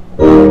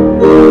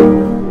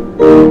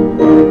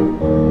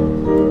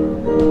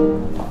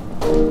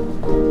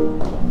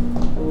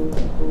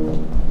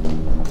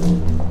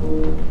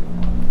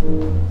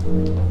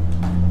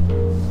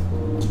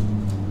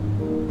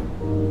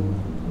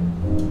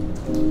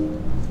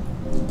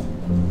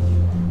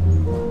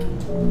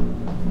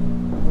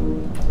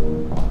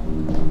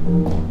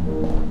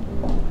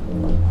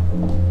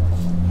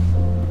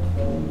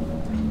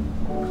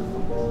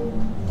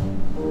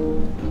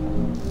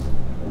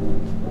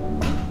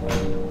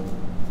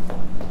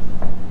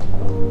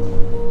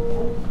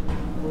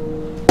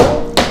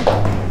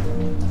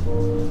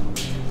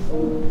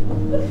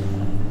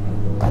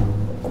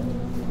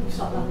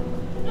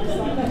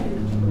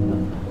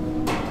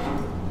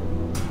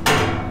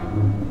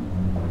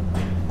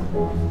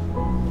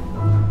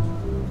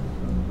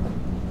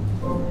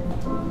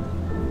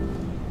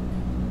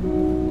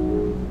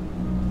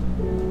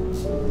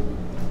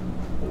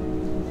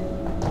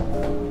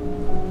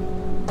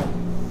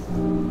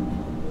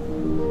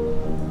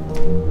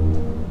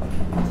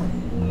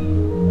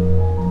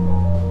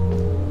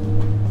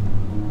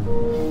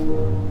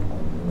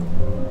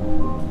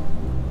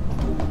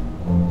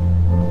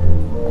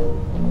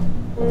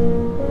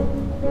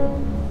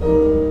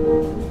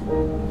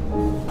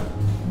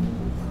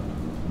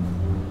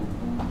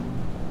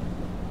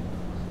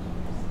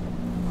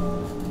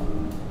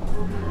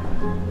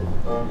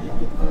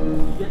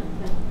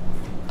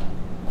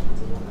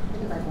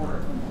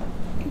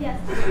 Yes,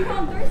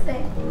 on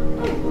Thursday.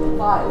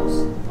 Files.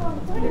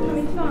 Oh, you're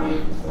coming tomorrow.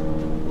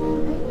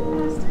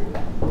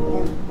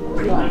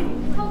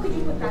 How could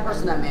you put The that?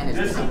 person that managed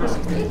This the is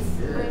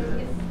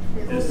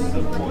This is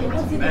the point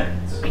of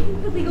events. I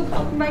need a legal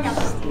call right now.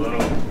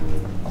 Sloane.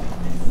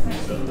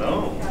 Hello.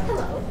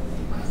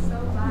 I'm so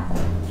glad.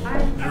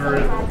 I'm so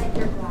glad that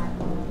you're glad.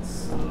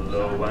 Sloane.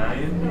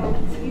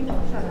 You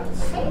shut up.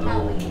 Hey,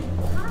 Ellie.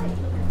 Hi.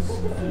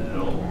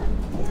 Sloane.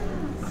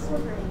 So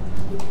great.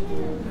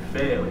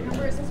 Failure.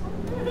 Where is this one?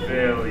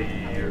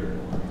 Failure.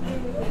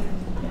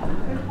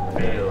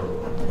 Failure.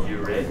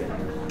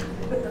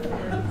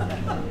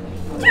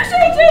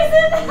 Touché,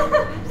 Jason!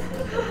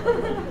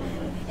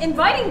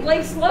 Inviting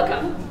Blake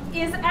Slocum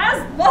is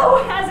as low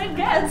as it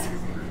gets.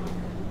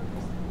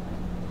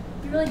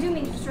 You really do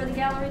mean to destroy the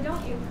gallery,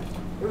 don't you?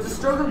 It was a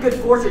stroke of good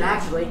fortune,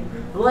 actually.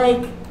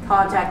 Blake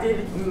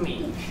contacted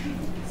me.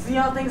 See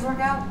how things work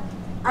out?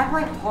 I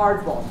play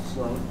hardball,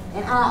 Sloane,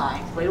 and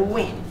I play to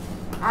win.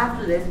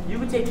 After this, you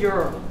could take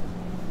your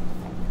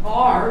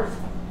art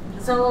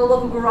and sell it at a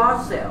local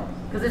garage sale,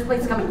 because this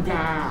place is coming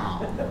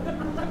down.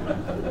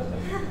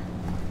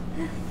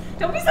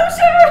 Don't be so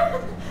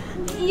sure!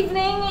 The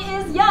evening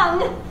is young.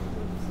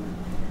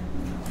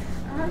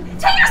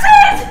 Take your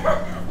seat!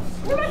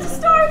 We're about to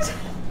start.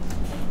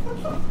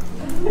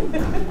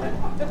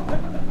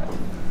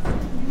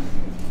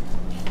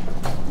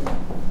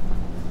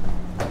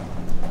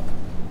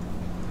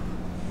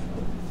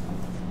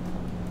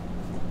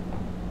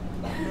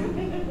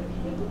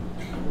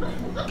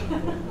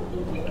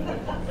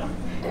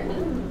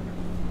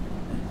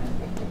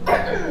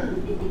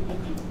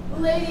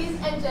 Ladies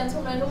and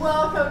gentlemen,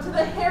 welcome to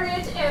the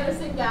Harriet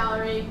Anderson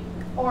Gallery,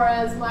 or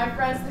as my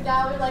friends at the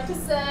gallery like to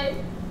say,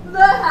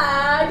 the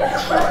Hag.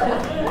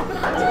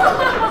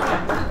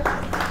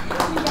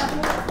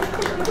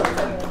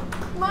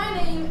 My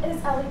name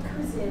is Ellie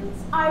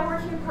Cousins. I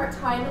work here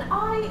part-time and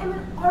I am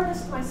an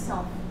artist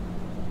myself.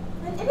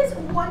 And it is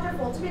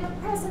wonderful to be in the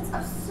presence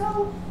of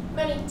so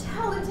many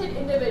talented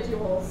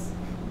individuals.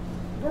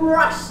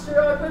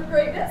 Brushstroke with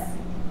greatness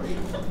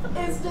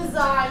is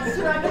designed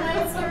to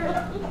recognize your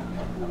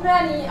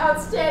many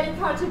outstanding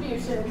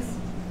contributions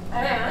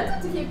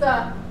and to keep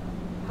the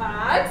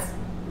Hag's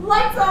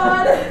lights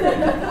on.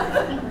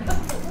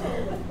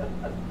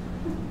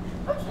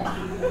 Okay.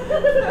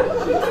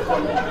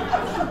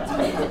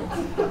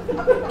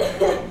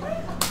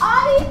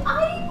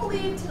 I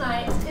believe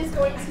tonight is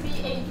going to be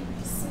a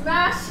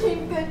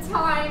smashing good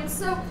time,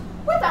 so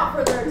without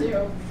further ado,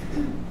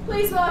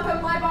 Please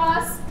welcome my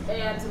boss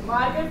and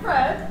my good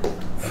friend,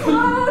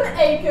 Sloane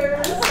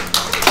Akers.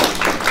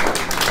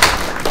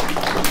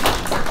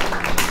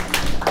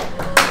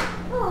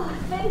 Oh,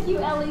 thank you,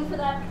 Ellie, for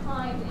that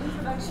kind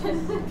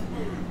introduction.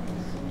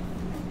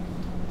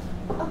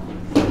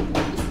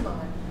 Just a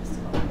moment.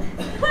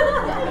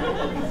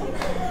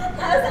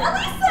 As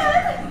Ellie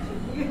said,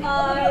 I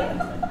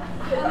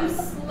am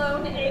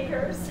Sloane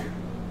Akers,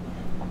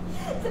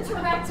 the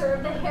director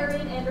of the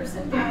Harriet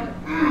Anderson Gallery.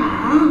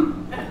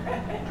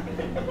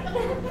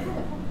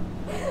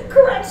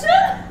 Correction?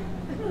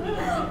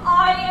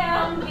 I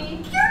am the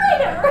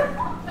curator.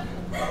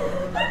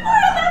 But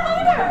more on that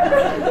later.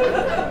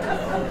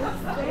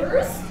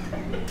 First,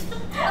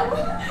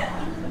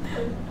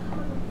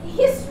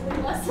 history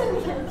lesson.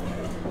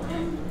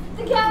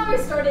 The gallery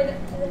started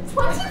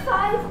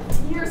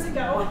 25 years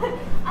ago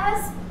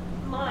as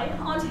my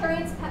Aunt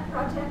Harriet's pet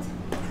project.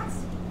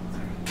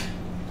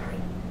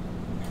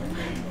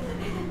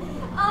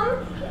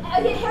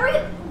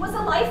 Harriet was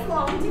a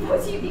lifelong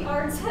devotee of the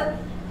arts.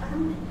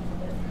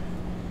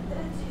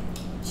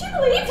 She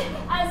believed,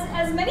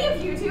 as many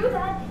of you do,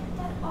 that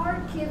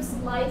art gives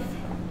life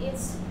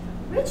its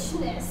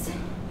richness,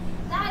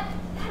 that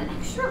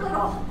extra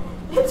little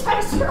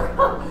texture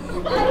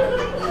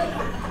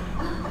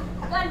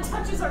that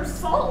touches our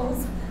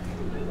souls,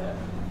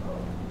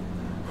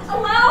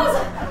 allows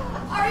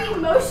our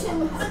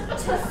emotions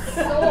to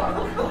soar,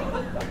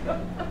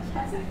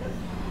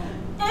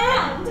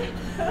 and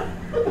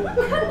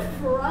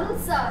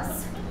confronts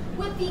us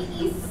with the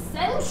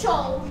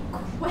essential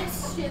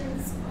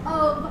questions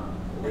of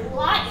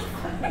life.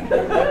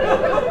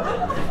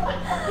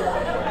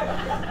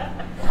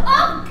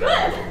 Of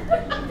good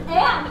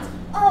and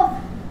of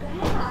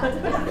bad.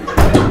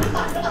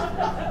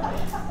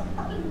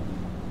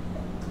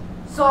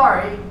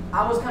 Sorry,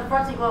 I was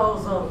confronting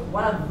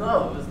one of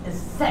those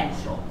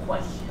essential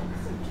questions.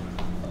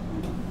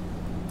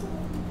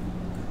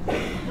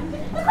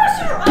 The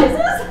question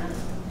arises,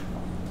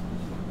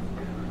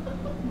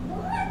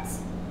 what is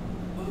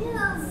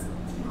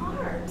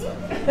art?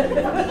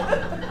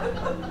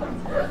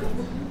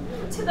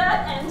 To that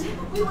end,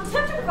 we will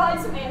attempt to provide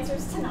some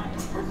answers tonight.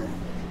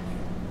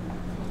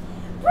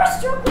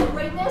 Brushstroke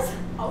greatness,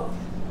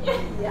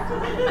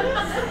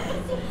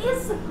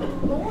 is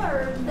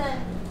more than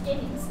an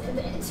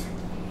exhibit.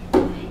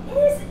 It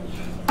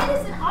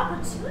is an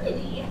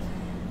opportunity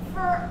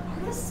for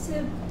artists to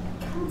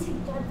come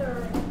together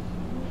and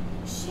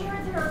share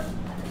their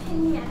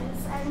opinions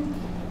and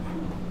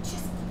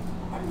just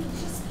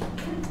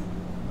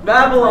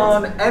babble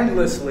on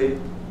endlessly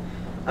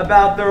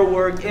about their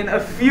work in a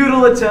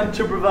futile attempt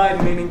to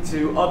provide meaning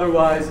to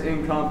otherwise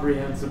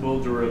incomprehensible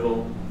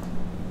drivel.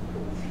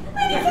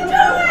 Ladies and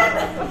gentlemen,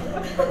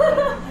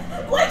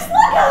 Blake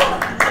Slocum!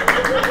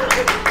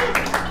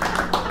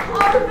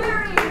 Our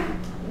very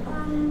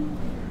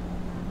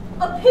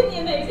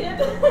opinionated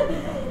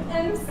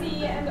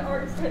MC and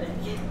art critic.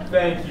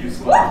 Thank you,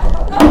 Sloane.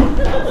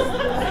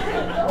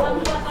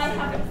 But I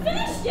haven't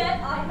finished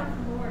yet. I have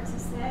more to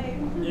say.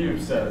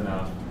 You've said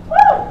enough.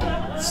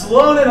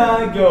 Sloane and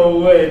I go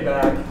way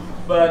back,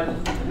 but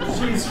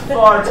she's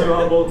far too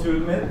humble to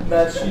admit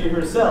that she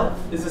herself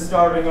is a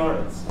starving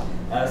artist.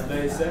 As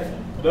they say,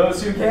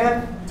 those who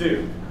can,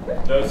 do.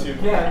 Those who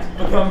can't,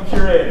 become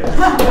curators.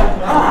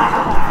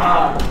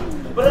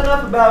 But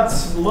enough about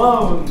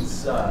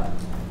Sloane's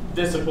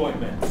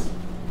disappointments.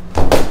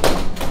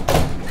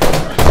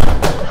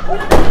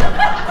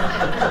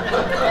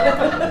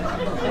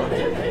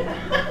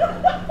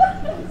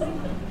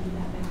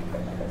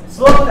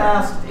 Sloane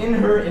asked in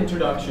her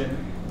introduction,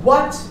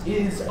 "What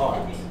is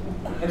art?"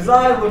 And as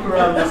I look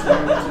around this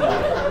room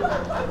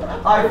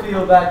tonight, I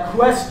feel that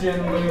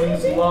question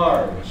looms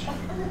large.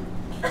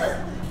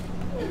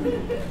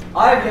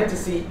 I've yet to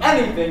see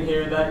anything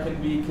here that can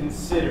be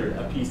considered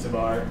a piece of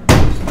art.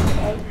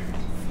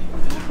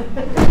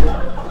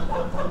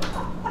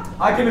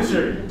 I can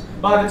assure you,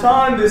 by the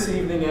time this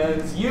evening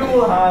ends, you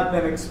will have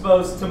been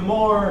exposed to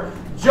more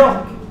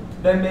junk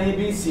than may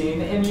be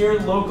seen in your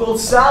local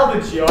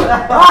salvage yard.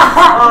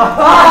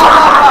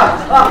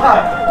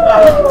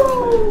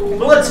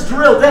 But let's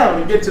drill down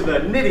and get to the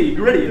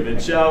nitty-gritty of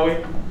it, shall we?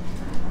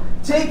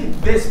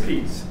 Take this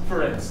piece,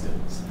 for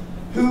instance.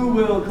 Who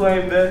will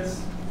claim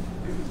this?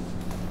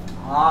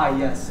 Ah,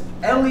 yes,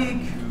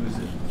 Ellie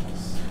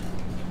Cousins.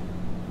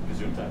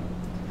 Resume time.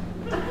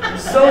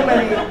 So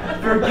many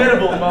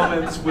forgettable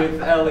moments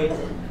with Ellie.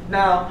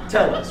 Now,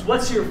 tell us,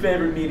 what's your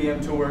favorite medium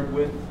to work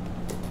with?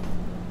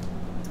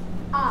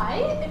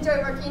 I enjoy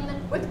working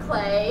with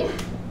clay.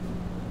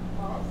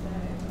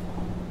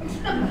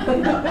 I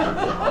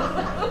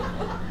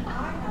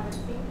haven't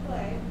seen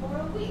clay for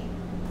a week.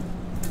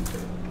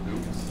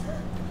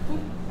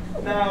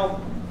 Now,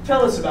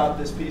 tell us about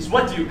this piece.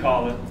 What do you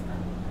call it?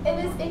 It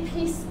is a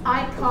piece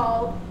I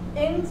call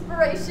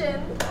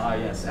inspiration. Ah,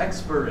 yes,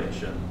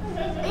 expiration.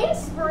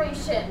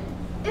 Inspiration.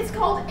 It's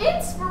called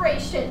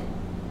inspiration.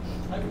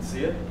 I can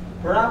see it.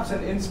 Perhaps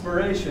an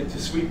inspiration to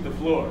sweep the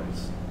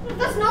floors.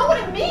 That's not what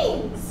it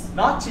means!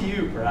 Not to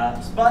you,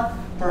 perhaps, but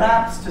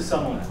perhaps to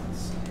someone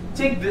else.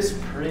 Take this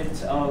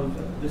print of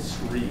the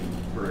screen,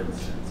 for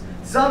instance.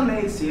 Some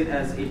may see it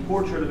as a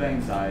portrait of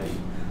anxiety.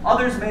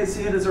 Others may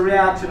see it as a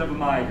reaction of a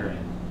migraine.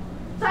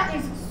 That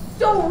is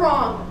so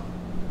wrong!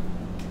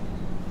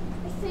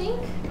 I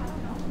think.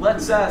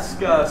 Let's ask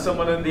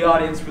someone in the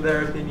audience for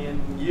their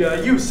opinion.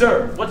 You,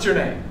 sir, what's your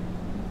name?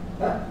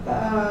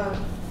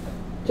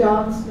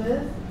 John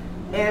Smith.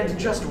 And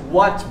just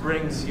what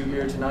brings you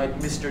here tonight,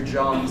 Mr.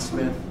 John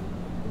Smith?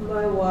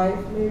 My wife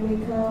made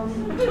me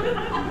come.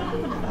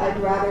 I'd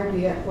rather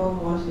be at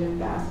home watching a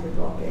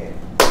basketball game.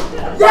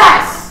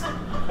 Yes!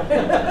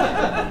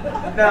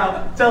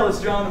 Now, tell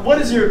us, John,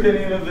 what is your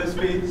opinion of this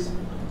piece?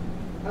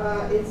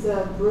 It's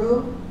a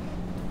broom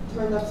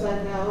turned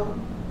upside down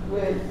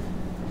with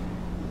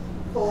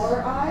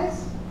 4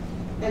 eyes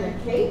and a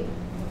cape.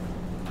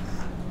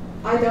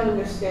 I don't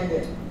understand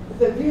it.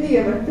 The beauty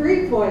of a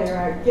 3-pointer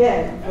I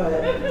get, but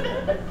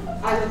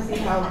I don't see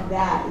how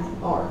that is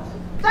art.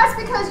 That's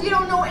because you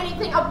don't know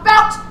anything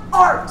about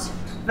art!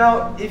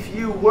 Now, if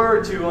you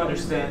were to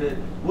understand it,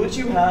 would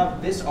you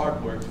have this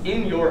artwork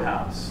in your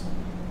house?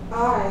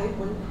 I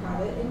wouldn't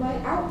have it in my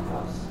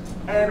outhouse.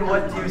 And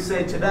what do you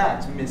say to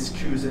that, Miss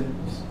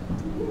Cousins?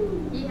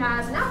 He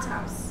has an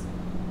outhouse.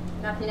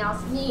 Nothing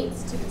else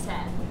needs to be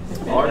said.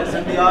 Art is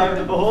in the eye of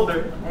the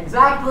beholder.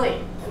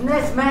 Exactly. And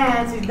this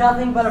man sees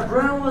nothing but a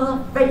broom with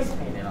a face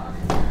painted on it.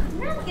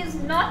 Now is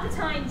not the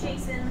time,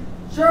 Jason.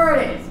 Sure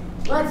it is.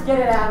 Let's get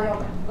it out in the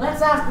open.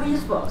 Let's ask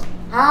these folks.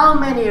 How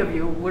many of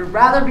you would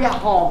rather be at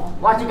home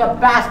watching a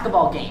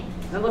basketball game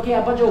than looking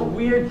at a bunch of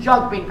weird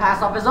junk being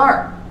passed off as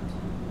art?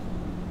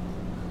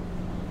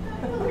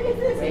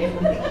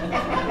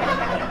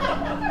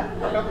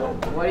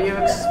 What do you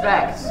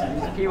expect?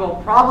 These people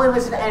probably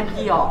listen to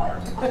NPR.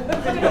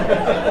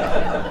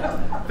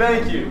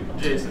 Thank you,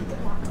 Jason.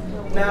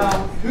 Now,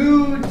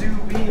 who do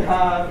we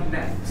have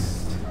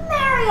next?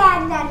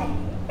 Marianne.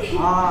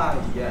 Ah,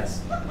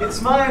 yes.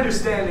 It's my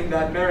understanding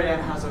that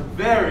Marianne has a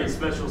very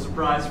special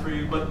surprise for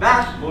you, but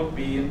that won't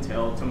be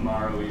until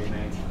tomorrow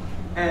evening.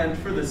 And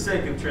for the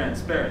sake of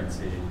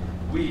transparency,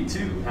 we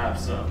too have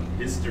some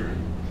history.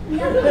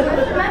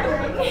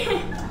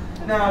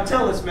 Now,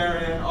 tell us,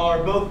 Marianne,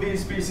 are both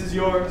these pieces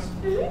yours?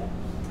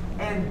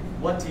 Mm-hmm. And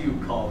what do you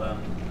call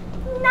them?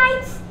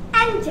 Night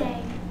and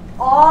day.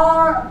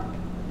 Are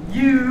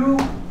you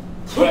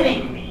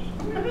kidding me?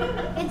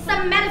 It's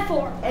a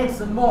metaphor. It's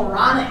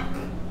moronic.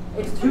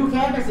 It's 2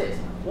 canvases.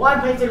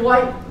 One painted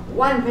white,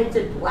 one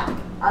painted black.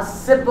 A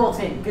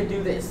simpleton could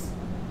do this.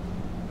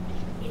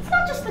 It's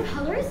not just the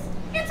colors.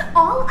 It's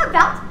all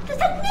about the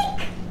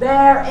technique.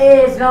 There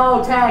is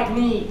no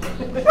technique.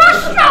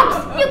 Brush strokes.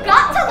 You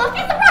got to look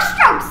at the brush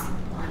strokes.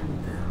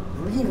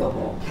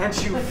 Unbelievable.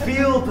 Can't you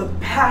feel the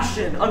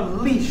passion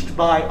unleashed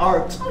by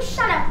art? Oh,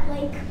 shut up,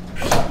 Blake.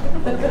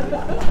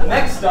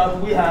 Next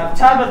up, we have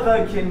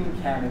Tabitha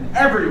Kincannon.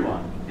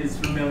 Everyone is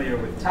familiar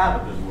with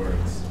Tabitha's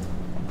works.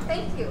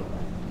 Thank you,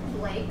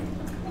 Blake.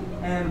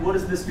 And what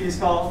is this piece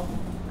called?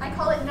 I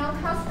call it Gnome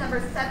House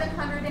number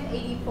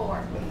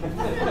 784.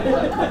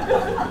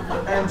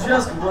 And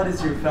just what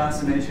is your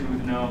fascination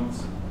with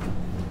gnomes?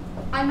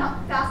 I'm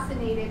not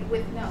fascinated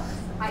with gnomes.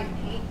 I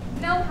paint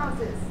gnome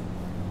houses.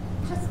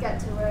 Just get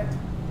to it.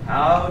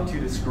 How to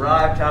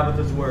describe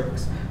Tabitha's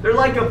works? They're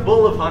like a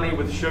bowl of honey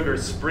with sugar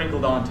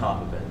sprinkled on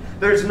top of it.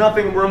 There's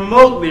nothing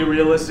remotely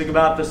realistic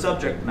about the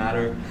subject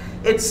matter.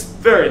 It's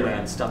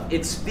fairyland stuff.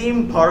 It's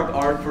theme park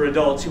art for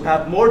adults who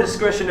have more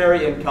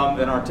discretionary income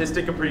than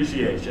artistic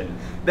appreciation.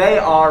 They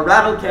are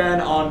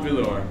Rattlecan on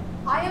velour.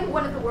 I am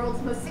one of the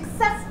world's most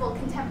successful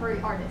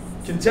contemporary artists.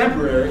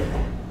 Contemporary?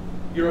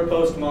 You're a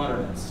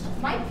postmodernist.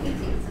 My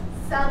paintings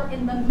sell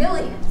in the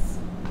millions.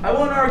 I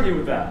won't argue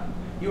with that.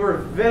 You are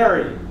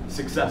very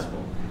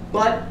successful,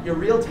 but your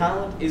real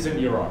talent isn't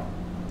your art.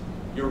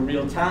 Your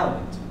real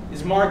talent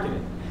is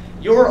marketing.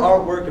 Your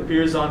artwork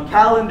appears on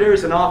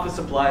calendars and office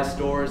supply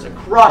stores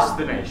across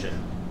the nation.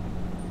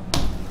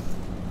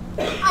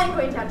 I'm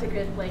going to have to agree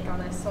with Blake on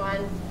this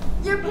one.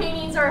 Your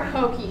paintings are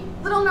hokey.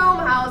 Little gnome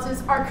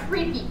houses are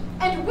creepy.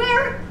 And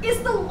where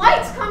is the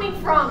light coming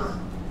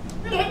from?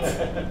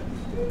 It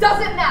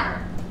doesn't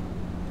matter.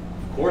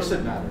 Of course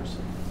it matters.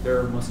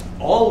 There must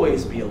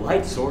always be a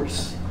light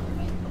source.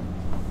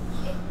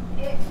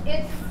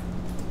 It's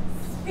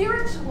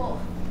spiritual.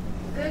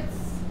 It's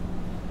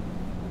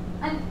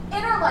an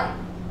inner light.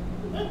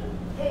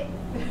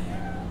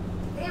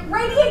 It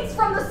radiates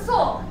from the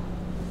soul.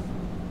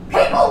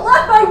 People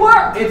love my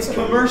work! It's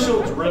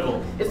commercial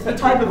drivel. It's the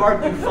type of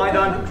art you find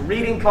on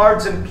greeting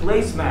cards and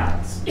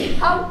placemats.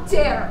 How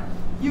dare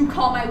you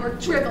call my work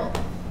drivel?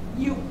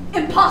 You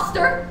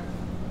imposter!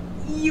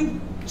 You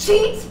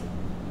cheat!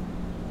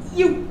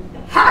 You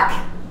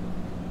hack!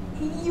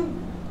 You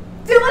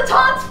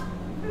dilettante!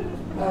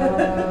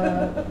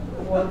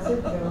 What's a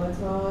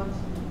dilettante?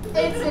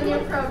 It's in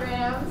your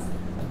programs.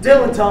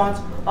 Dilettante?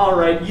 All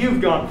right,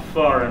 you've gone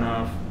far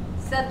enough.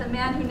 Said the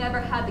man who never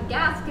had the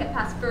gas get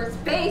past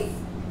first base.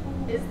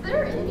 Is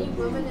there any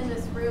woman in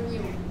this room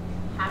you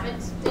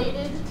haven't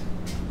dated?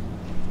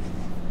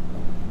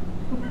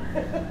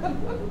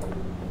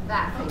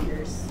 That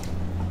figures.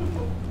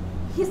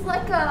 He's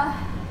like a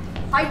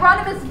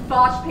Hieronymus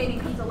Bosch painting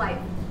come to life.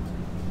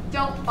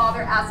 Don't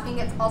bother asking,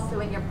 it's also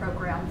in your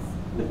programs.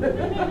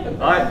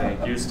 I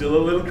think you're still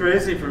a little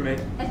crazy for me.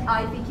 And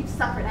I think you've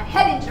suffered a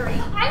head injury.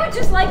 I would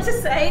just like to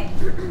say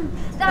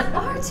that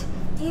art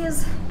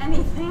is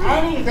anything.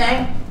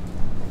 Anything?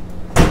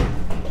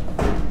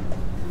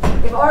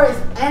 If art is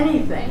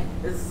anything,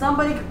 then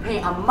somebody could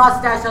paint a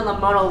mustache on the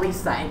Mona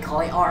Lisa and call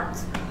it art.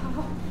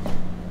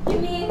 You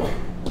mean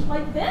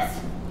like this?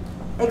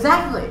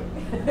 Exactly.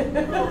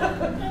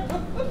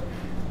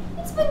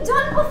 It's been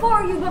done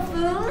before, you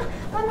buffoon,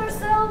 by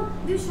Marcel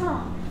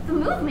Duchamp. The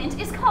movement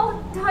is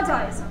called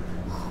Dadaism.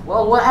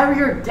 Well, whatever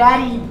your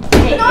daddy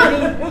did.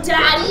 Not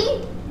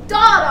Daddy!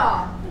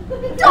 Dada!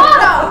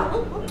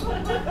 Dada!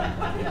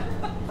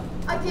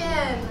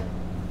 Again.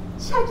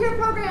 Check your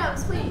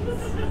programs, please.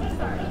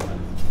 Sorry.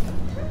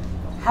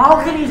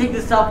 How can you take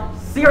this stuff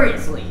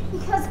seriously?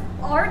 Because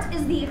art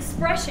is the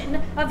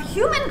expression of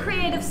human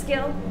creative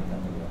skill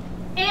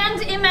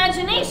and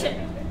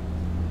imagination.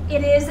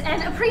 It is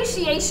an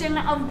appreciation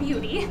of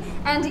beauty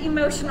and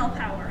emotional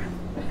power.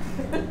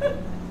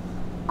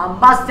 A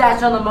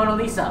mustache on the Mona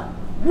Lisa.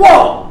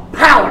 Whoa!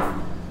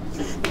 Powerful!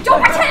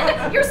 Don't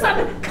pretend you're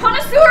some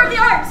connoisseur of the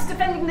arts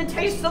defending the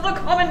tastes of the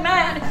common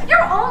man.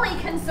 Your only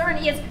concern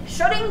is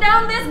shutting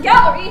down this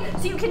gallery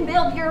so you can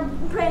build your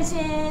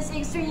precious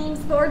extreme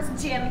sports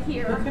gym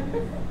here.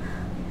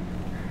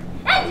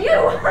 And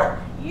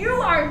you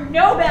are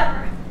no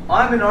better.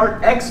 I'm an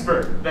art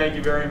expert, thank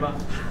you very much.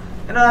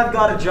 And I've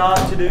got a job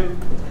to do.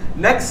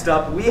 Next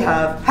up, we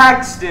have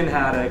Paxton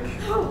Haddock.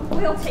 Oh,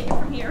 we'll take it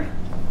from here.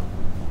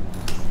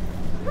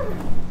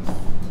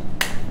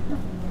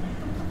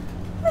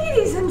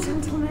 Ladies and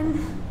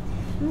gentlemen,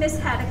 Miss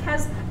Haddock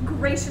has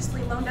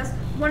graciously loaned us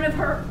one of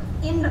her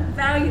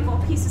invaluable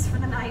pieces for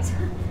the night.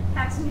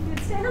 Paxton, if you would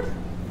stand up.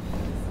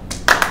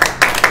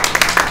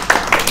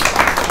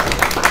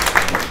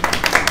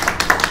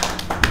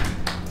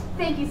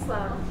 Thank you,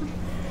 Sloane.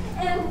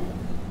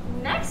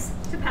 And next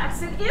to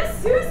Paxton is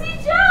Susie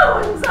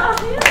Jones.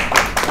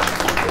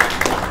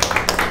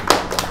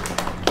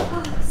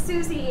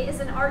 Susie is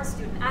an art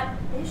student at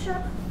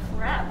Bishop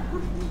Prep.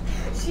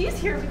 She's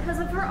here because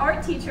of her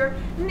art teacher,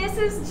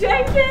 Mrs.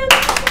 Jenkins.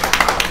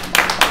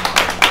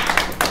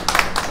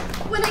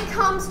 When it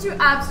comes to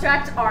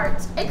abstract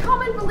art, a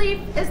common belief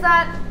is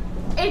that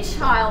a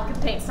child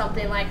could paint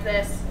something like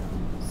this.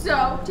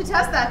 So, to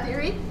test that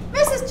theory,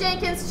 Mrs.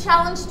 Jenkins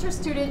challenged her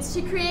students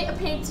to create a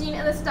painting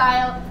in the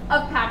style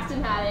of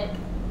Paxton Haddock.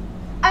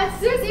 And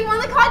Susie won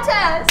the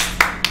contest!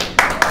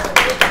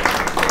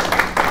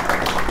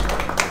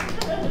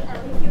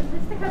 Ellie, if you would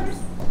lift the covers.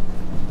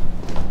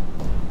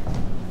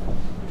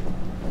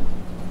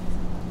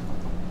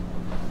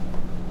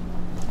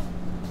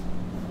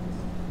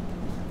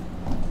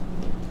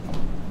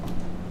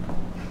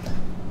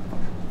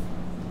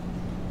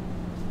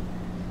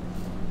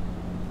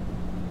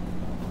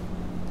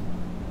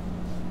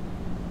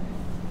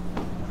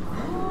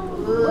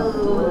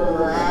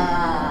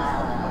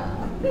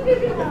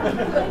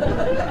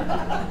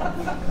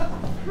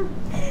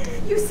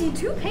 You see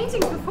two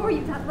paintings before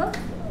you that look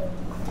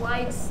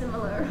quite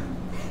similar.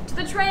 To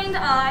the trained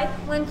eye,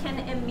 one can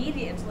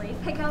immediately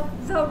pick out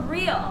the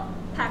real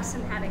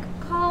Paxton Haddock,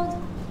 called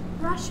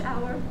Rush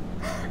Hour.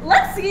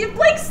 Let's see if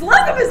Blake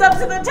Slocum is up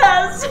to the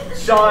test!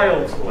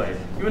 Child's play.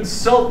 You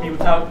insult me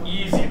with how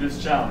easy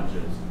this challenge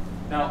is.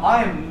 Now,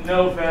 I am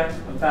no fan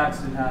of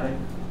Paxton Haddock,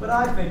 but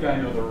I think I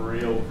know the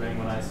real thing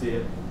when I see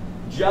it.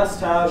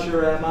 Just how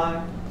sure am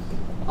I?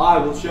 I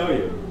will show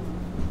you.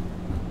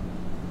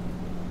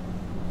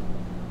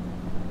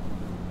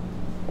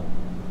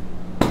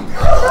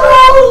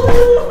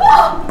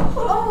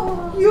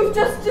 Oh, you've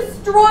just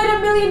destroyed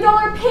 $1 million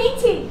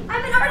painting!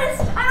 I'm an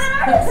artist! I'm an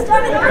artist!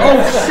 I'm an artist!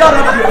 Oh, shut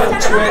up, you little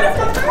twit!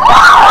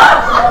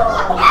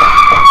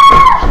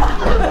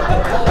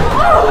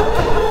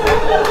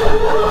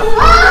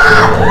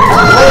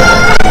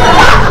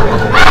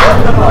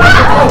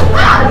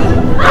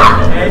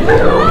 Hey,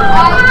 you!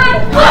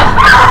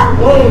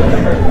 Whoa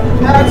there!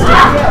 Paxton,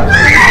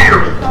 yeah!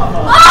 Come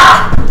on!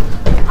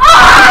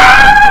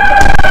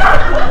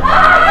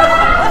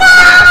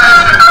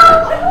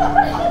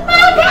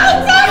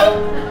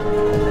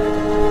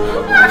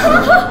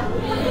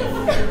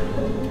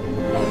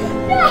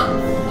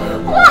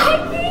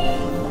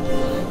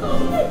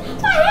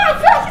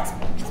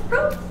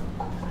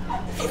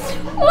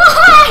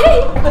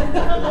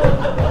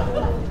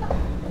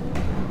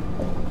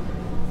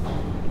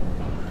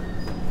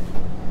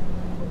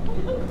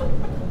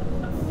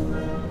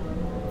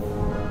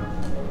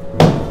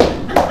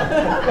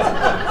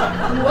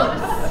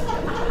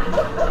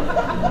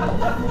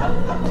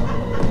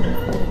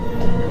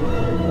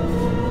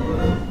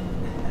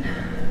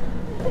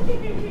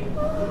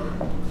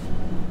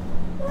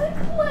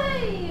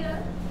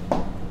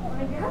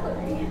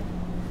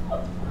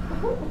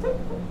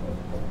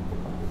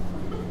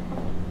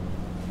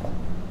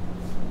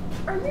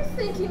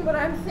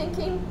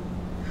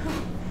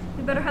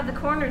 We better have the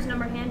coroner's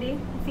number handy.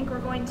 I think we're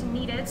going to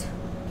need it.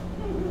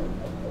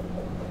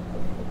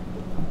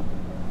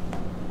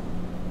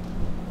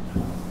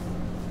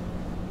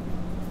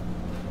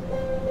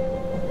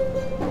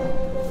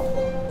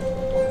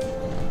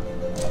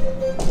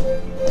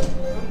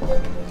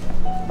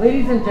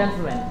 Ladies and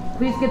gentlemen,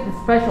 please get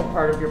the special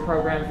part of your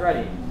programs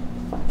ready.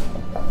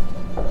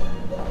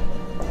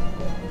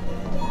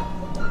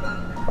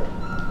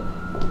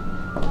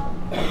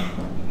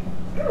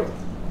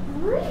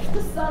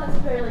 The sun is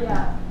barely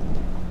up.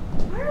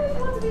 Why are we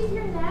supposed to be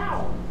here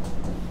now?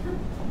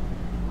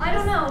 I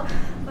don't know,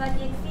 but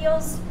it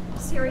feels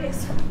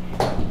serious.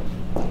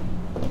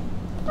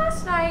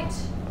 Last night,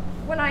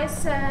 when I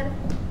said,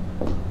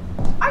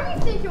 "Are you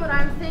thinking what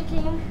I'm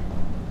thinking?"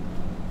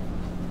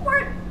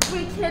 Weren't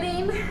we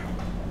kidding?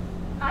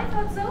 I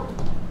thought so.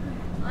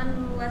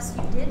 Unless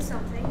you did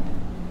something.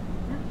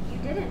 You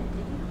didn't,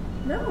 did you?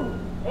 No.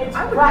 It's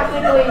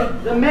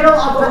practically the middle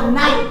of the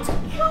night.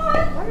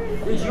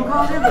 Did you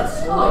call him a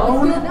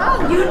Sloane?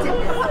 No, you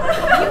didn't.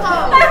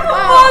 I'm a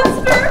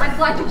monster. I'm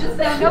glad you just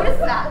now noticed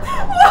that.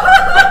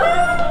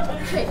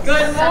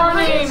 Good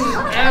morning,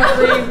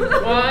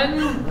 everyone.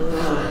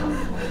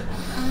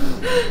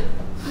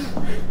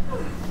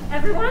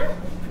 Everyone,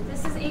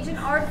 this is Agent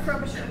Art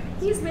Frobisher.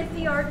 He's with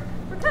the art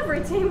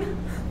recovery team.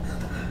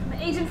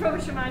 Agent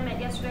Frobisher and I met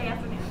yesterday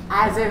afternoon.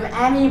 As if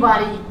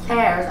anybody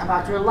cares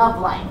about your love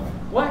life.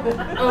 What?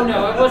 Oh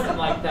no, it wasn't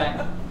like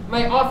that.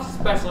 My office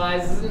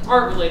specializes in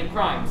art-related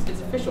crimes. It's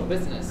official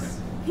business.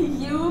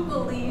 You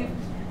believe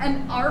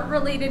an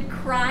art-related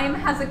crime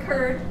has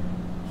occurred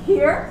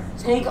here?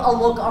 Take a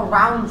look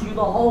around you.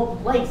 The whole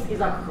place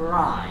is a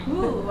crime.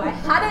 Ooh, I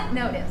hadn't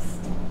noticed.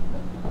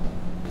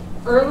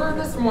 Earlier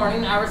this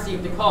morning, I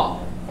received a call.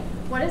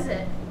 What is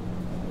it?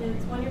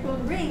 It's when your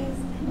phone rings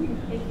and you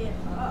pick it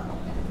up.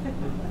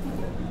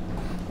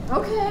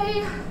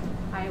 Okay.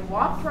 I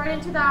walked right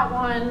into that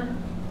one.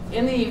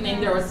 In the evening,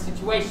 there was a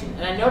situation,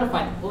 and I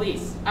notified the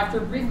police. After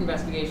a brief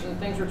investigation,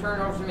 things were turned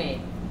over to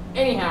me.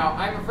 Anyhow,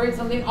 I'm afraid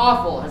something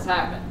awful has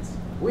happened.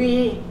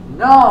 We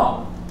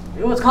know.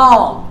 It was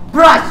called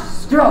brush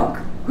stroke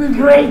with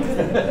great.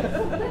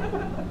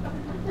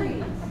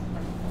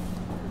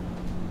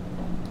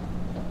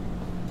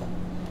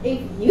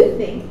 If you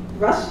think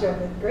brushstroke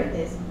with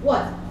greatness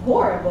was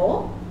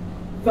horrible,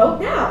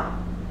 vote now.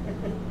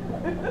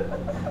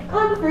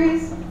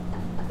 Unfreeze.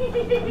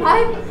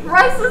 My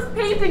priceless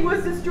painting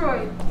was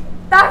destroyed.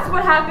 That's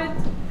what happened.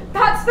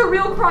 That's the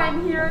real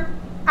crime here.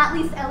 At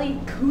least Ellie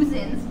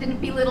Cousins didn't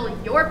belittle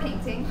your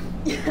painting.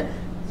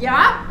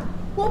 Yeah?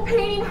 Well,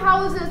 painting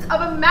houses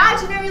of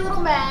imaginary little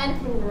men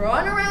who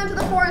run around to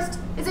the forest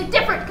is a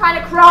different kind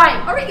of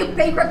crime. All right, you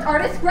bankrupt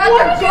artist, grab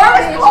What your did you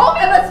just call me?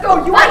 and let's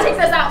go. You want to take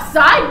this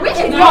outside? Which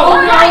is No,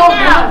 right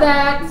now? not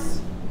that.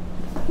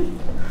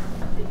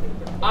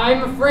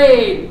 I'm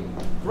afraid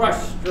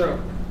brushstroke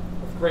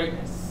with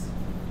greatness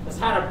has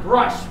had a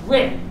brush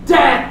with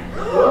death.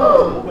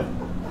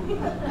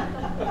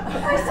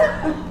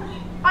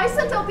 I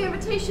sent out the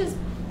invitations,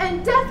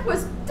 and death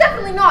was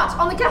definitely not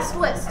on the guest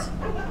list.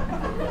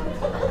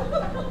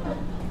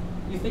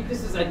 You think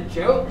this is a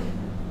joke?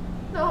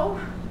 No,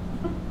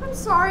 I'm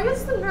sorry,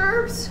 it's the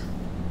nerves.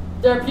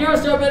 There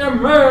appears to have been a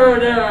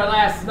murder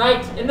last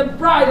night in the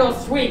bridal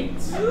suite.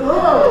 This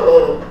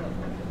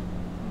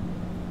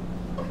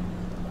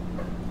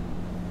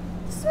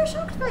is my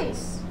shocked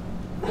face.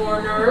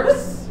 More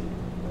nerves?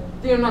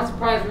 You're not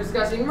surprised we're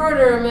discussing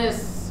murder,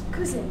 Miss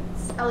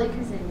Cousins, Ellie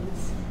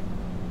Cousins.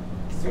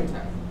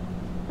 Gesundheit.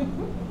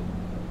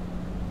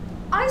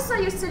 I saw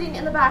you sitting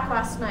in the back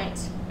last night.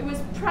 It was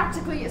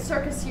practically a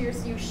circus here,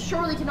 so you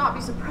surely cannot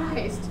be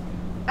surprised.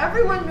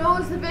 Everyone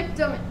knows the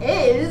victim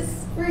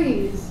is...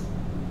 Freeze.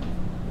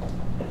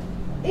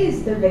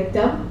 Is the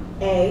victim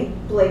A.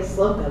 Blake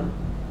Slocum,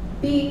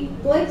 B.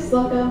 Blake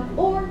Slocum,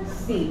 or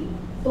C.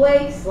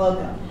 Blake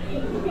Slocum?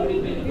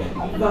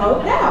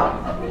 Vote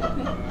now.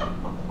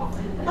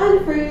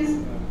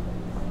 Unfreeze.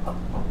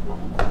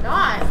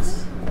 Not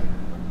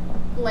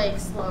Blake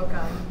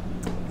Slocum.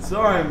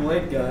 Sorry I'm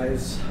late,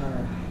 guys.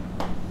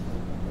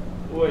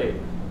 Wait,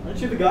 aren't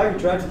you the guy who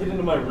tried to get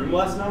into my room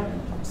last night?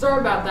 Sorry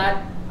about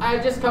that. I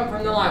had just come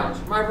from the lounge.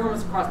 My room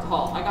is across the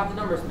hall. I got the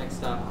numbers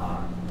mixed up.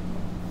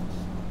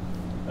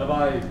 Have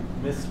I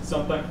missed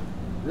something?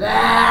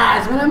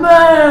 There's been a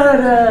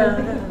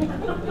murder.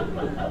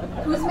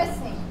 Who's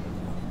missing?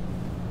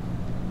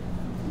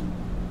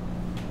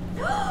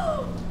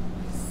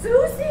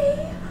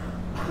 Susie!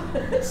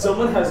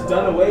 Someone has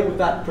done away with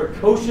that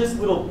precocious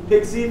little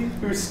pixie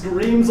who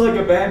screams like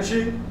a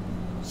banshee?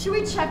 Should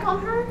we check on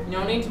her?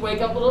 No need to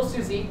wake up little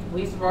Susie.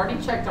 Police have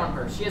already checked on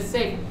her. She is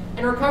safe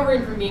and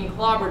recovering from being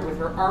clobbered with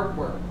her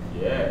artwork.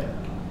 Yeah.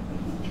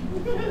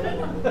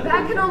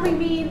 That can only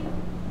mean...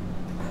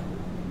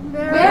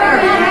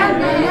 Marianne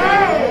Monet!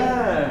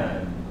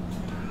 Yeah.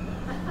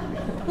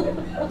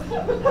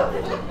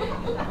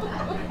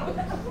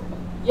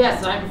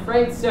 Yes, I'm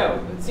afraid so.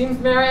 It seems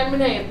Marianne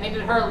Monet has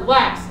painted her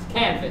last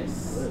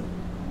canvas.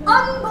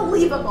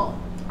 Unbelievable.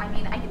 I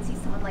mean, I can see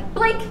someone like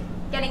Blake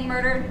getting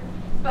murdered,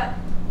 but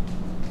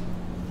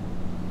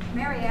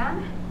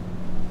Marianne?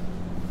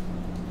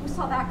 Who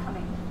saw that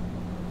coming?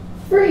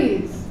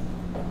 Freeze.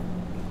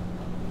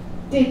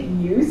 Did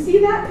you see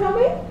that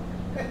coming?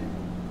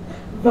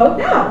 Vote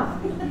now.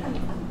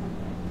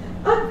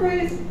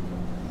 Unfreeze.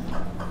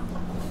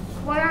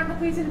 Why aren't the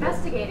police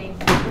investigating?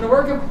 When a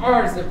work of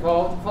art is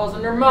involved, it falls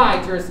under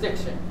my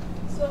jurisdiction.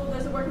 So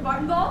there's a work of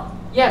art involved?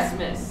 Yes,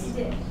 miss. You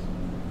did.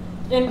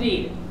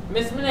 Indeed.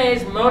 Miss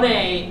Monet's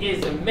Monet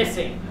is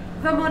missing.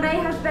 The Monet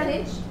has been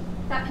Bitch,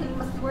 that painting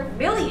must be worth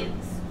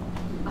millions.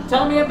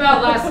 Tell me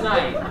about last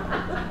night.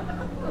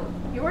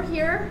 You were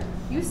here.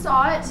 You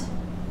saw it.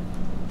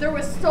 There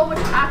was so much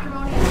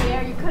acrimony in the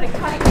air, you could have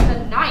cut it with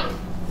a knife.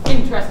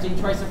 Interesting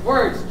choice of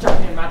words,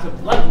 judging the amount of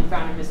blood we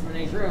found in Miss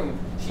Monet's room.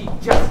 She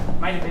just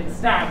might have been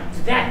stabbed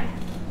to death.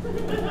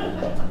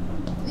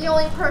 The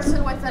only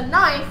person with a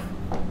knife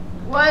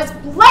was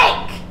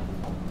Blake!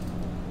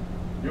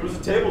 It was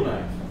a table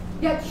knife.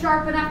 Yet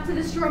sharp enough to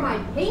destroy my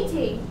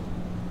painting.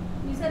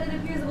 You said it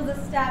appears it was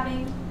a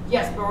stabbing.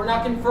 Yes, but we're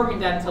not confirming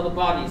that until the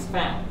body is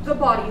found. The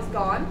body's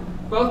gone.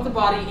 Both the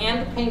body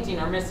and the painting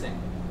are missing.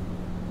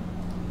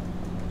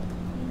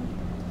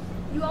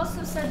 You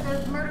also said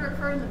the murder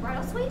occurred in the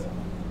bridal suite?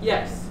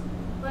 Yes.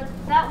 But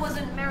that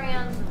wasn't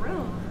Marianne's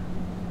room.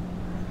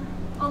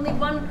 Only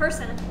one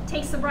person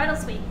takes the bridal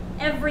suite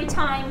every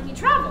time he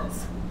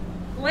travels.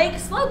 Blake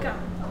Slocum.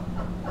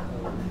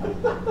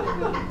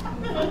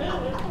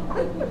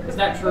 Is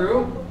that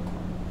true?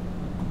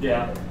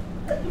 Yeah.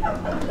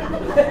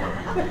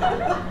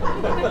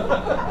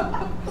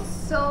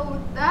 So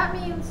that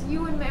means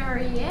you and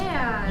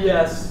Marianne.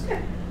 Yes.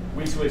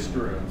 We switched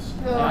rooms.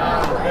 Oh.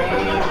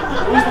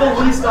 It was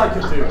the least I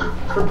could do.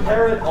 Her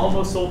parent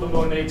almost sold the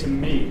Monet to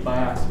me by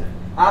accident.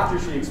 After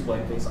she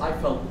explained things, I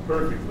felt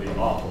perfectly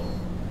awful.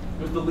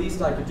 It was the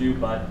least I could do,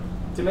 but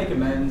to make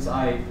amends,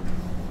 I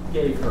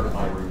gave her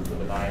my room for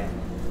the night.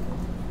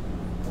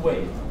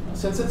 Wait,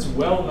 since it's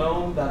well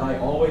known that I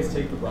always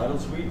take the bridal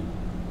suite,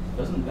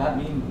 doesn't that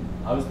mean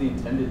I was the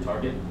intended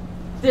target?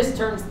 This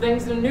turns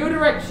things in a new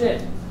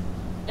direction.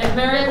 If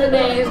Marianne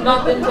Monet is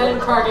not the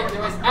intended target, then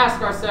we must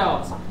ask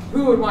ourselves,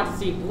 who would want to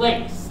see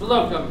Blake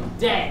Slocum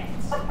dead?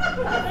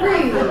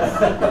 Freeze.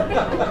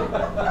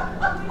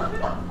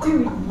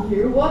 Do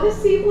you want to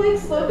see Blake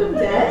Slocum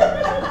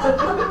dead?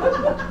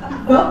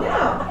 Vote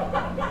now.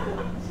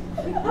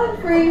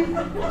 Unfreeze.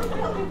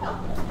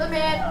 The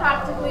man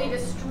practically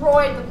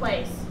destroyed the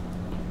place.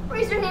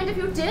 Raise your hand if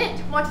you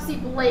didn't want to see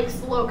Blake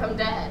Slocum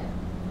dead.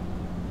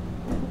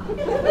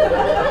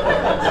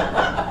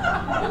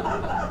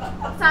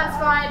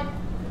 Satisfied?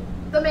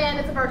 The man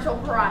is a virtual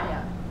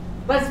pariah.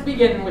 Let's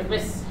begin with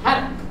Miss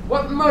Haddock.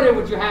 What motive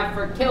would you have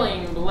for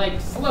killing Blake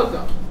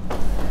Slocum?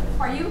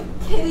 Are you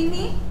kidding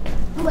me?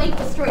 Blake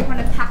destroyed one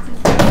of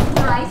Paxton's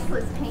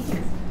priceless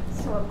paintings.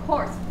 So of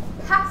course,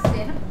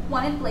 Paxton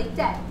wanted Blake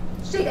dead.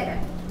 She did it.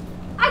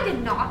 I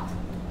did not.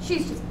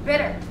 She's just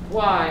bitter.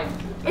 Why?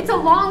 It's a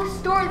long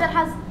story that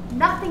has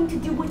nothing to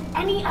do with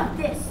any of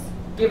this.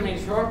 Give me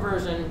a short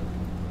version.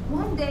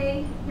 One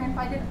day, you're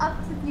invited up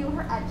to view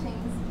her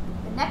etchings.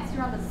 The next,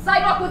 you're on the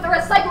sidewalk with the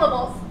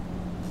recyclables.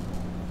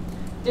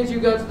 Did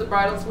you go to the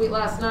bridal suite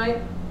last night?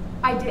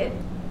 I did.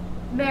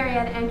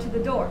 Marianne entered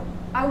the door.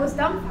 I was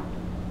dumbfounded.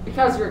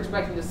 Because you're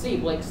expecting to see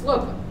Blake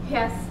Slocum.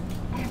 Yes,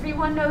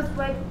 everyone knows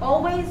Blake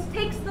always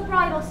takes the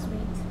bridal suite.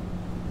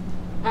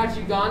 Had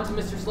you gone to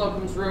Mr.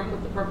 Slocum's room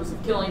with the purpose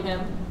of killing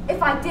him?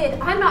 If I did,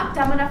 I'm not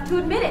dumb enough to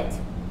admit it.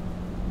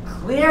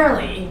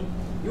 Clearly,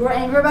 you were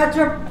angry about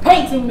your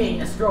painting being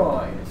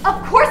destroyed.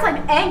 Of course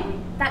I'm angry.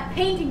 That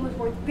painting was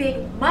worth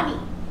big money.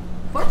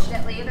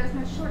 Fortunately, there's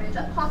no shortage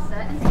of pasta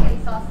and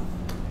spaghetti sauce.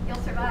 You'll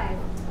survive.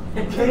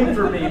 It came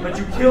for me, but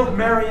you killed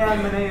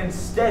Marianne Monet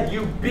instead,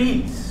 you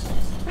beast!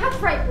 That's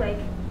right, Blake.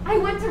 I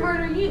went to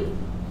murder you,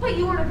 but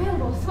you weren't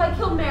available, so I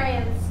killed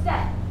Marianne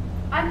instead.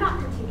 I'm not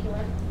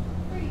particular.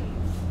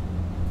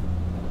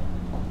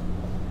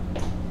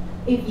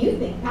 If you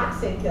think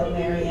Paxton killed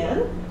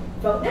Marianne,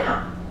 vote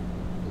now.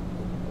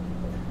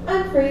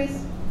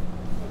 Unfreeze.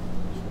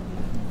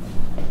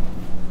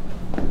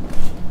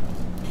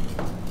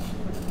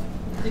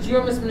 Did you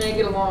and Miss Monet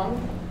get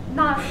along?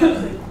 Not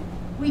especially.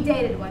 We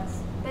dated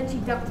once. Then she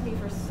dumped me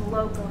for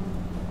Slocum.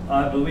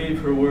 I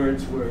believe her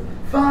words were,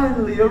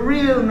 "Finally, a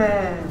real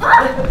man!"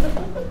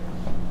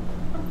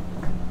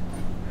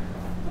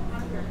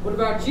 What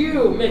about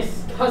you,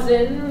 Miss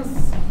Cousins?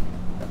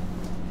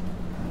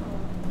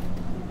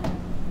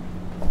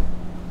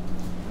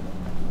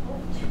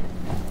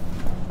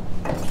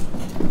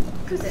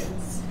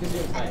 Cousins.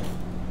 Gesundheit.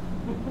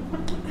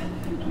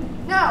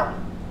 No,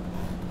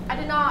 I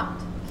did not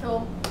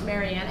kill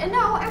Marianne. And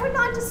no, I would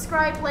not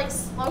describe Blake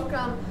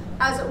Slocum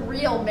as a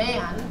real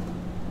man.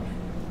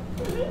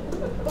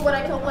 But would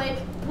I kill Blake?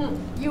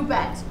 You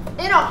bet.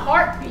 In a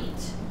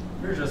heartbeat.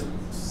 You're just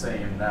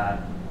saying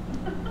that.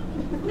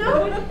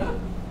 No,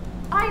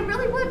 I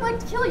really would like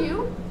to kill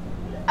you.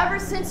 Ever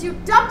since you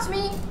dumped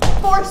me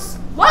for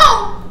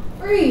Sloane!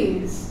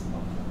 Freeze.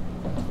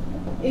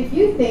 If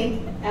you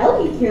think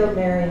Ellie killed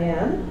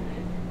Marianne,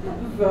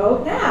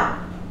 vote now.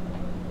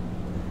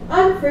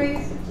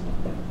 Unfreeze.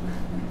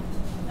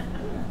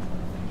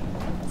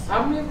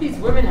 How many of these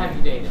women have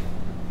you dated?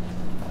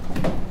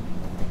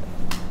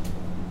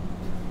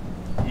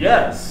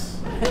 Yes.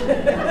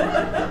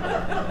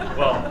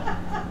 Well,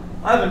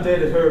 I haven't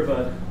dated her,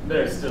 but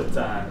there's still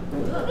time.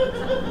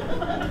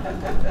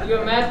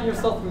 You imagine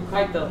yourself to be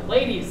quite the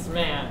ladies'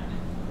 man.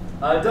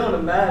 I don't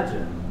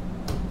imagine.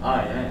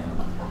 I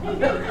am.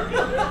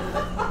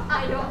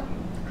 I don't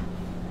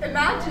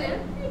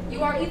imagine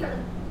you are either.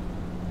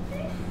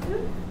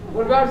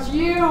 What about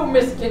you,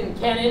 Miss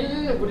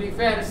Kincannon? Would it be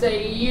fair to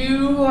say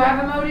you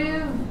have a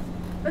motive?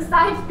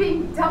 Besides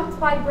being dumped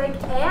by Blake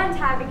and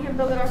having him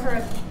deliver her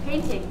a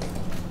painting.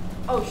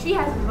 Oh, she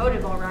has a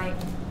motive, all right.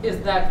 Is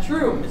that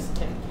true, Miss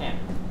Kincannon?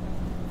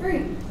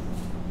 Freeze.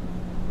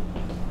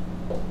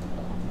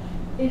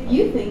 If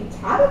you think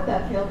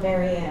Tabitha killed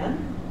Marianne,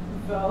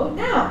 vote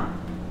now.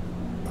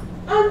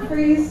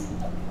 Unfreeze.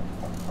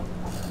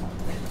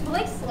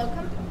 Blake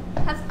Slocum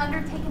has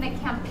undertaken a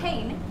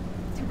campaign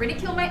to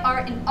ridicule my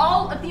art in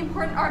all of the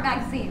important art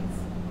magazines.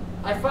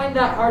 I find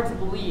that hard to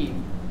believe.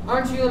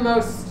 Aren't you the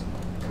most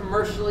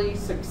commercially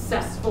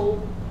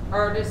successful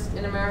artist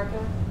in America?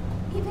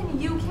 Even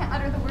you can't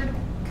utter the word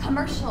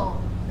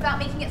commercial without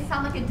making it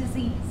sound like a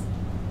disease.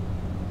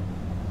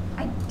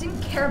 I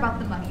didn't care about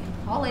the money.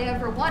 All I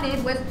ever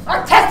wanted was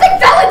artistic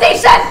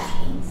validation!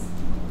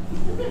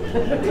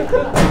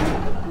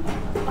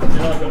 You're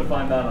not going to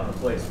find that on a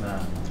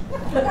placemat.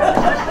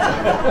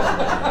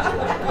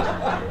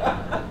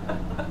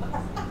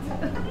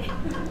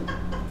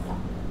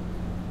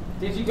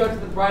 Did you go to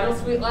the bridal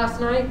suite last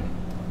night?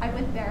 I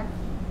went there.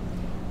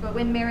 But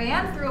when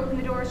Marianne threw open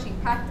the door, she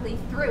practically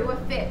threw a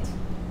fit.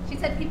 She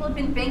said people had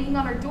been banging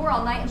on her door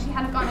all night and she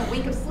hadn't gotten a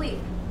wink of sleep.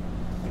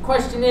 The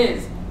question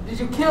is, did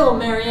you kill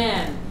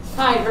Marianne,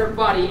 hide her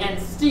body, and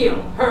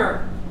steal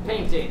her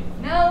painting?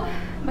 No,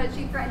 but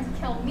she threatened to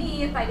kill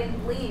me if I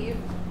didn't leave.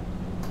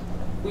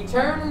 We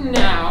turn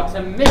now to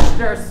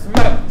Mr.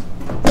 Smoke.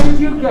 Did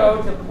you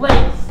go to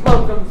Blake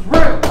Slocum's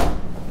room?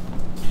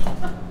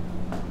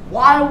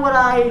 Why would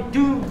I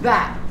do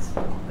that?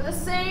 For the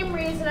same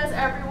reason as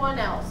everyone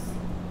else.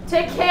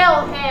 To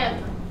kill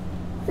him.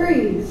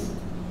 Freeze.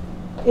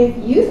 If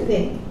you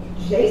think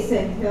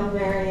Jason killed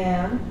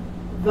Marianne,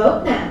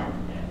 vote now.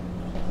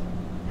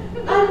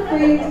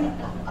 Unfreeze.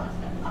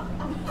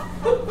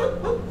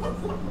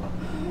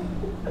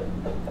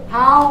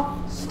 How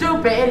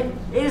stupid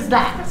is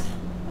that?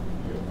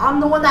 I'm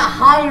the one that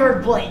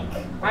hired Blake.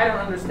 I don't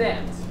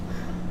understand.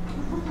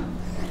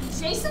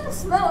 Jason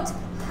Smote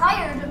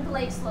hired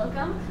Blake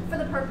Slocum for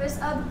the purpose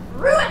of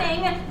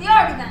ruining the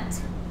art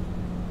event.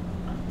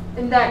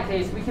 In that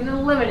case, we can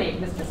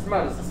eliminate Mr.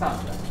 Smote as a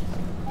suspect.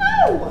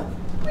 No!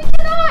 We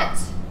cannot!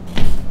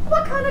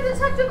 What kind of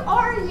detective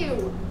are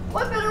you?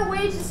 What better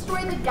way to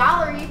destroy the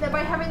gallery than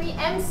by having the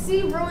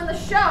MC ruin the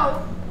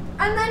show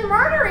and then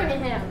murdering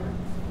him?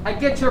 I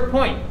get your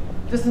point.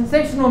 The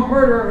sensational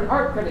murder of an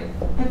art critic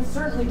can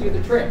certainly do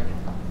the trick.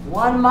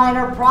 One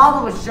minor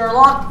problem,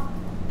 Sherlock.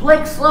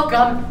 Blake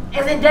Slocum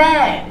isn't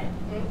dead.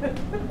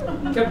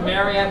 Could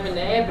Marianne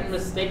Monet have been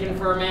mistaken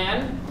for a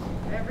man?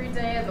 Every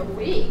day of the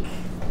week.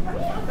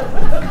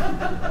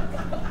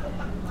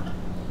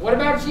 What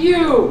about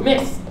you,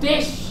 Miss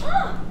Dish?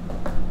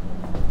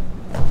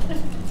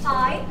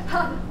 I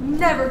have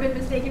never been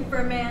mistaken for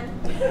a man.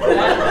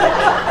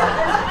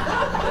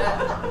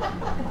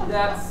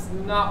 That's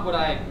not what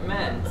I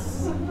meant.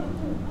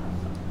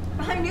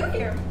 I'm new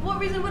here. What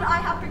reason would I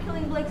have for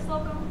killing Blake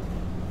Slocum?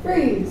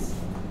 Freeze.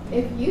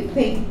 If you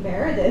think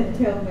Meredith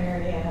killed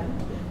Marianne,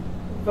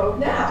 vote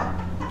now.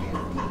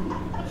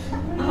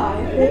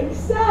 I think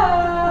so.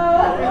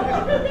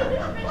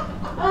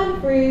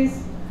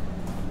 Unfreeze.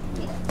 I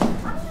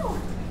don't know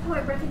how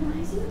I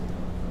recognize you.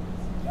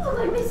 You look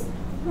like Miss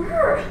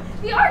Burr,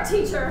 the art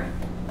teacher.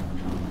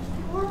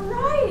 You're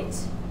right.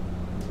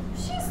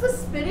 She's the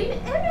spitting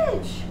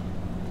image.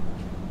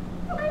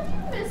 Are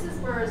you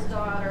Mrs. Burr's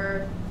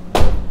daughter?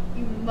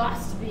 You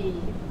must be.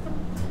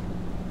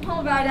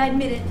 All right, I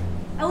admit it.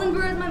 Ellen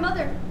Burr is my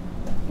mother,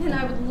 and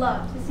I would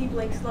love to see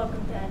Blake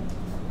Slocum dead.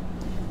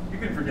 You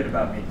can forget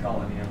about me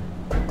calling you.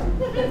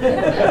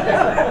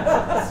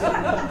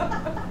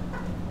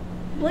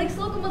 Blake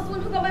Slocum was the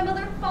one who got my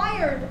mother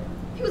fired.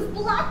 He was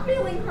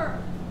blackmailing her.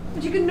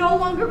 When she could no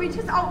longer reach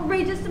his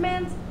outrageous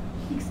demands,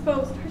 he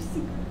exposed her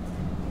secret.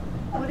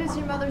 What is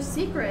your mother's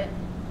secret?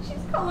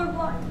 She's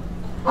colorblind.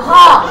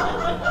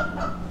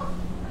 Aha!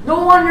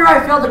 No wonder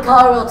I failed the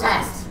color wheel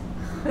test.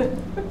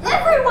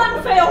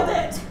 Everyone failed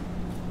it!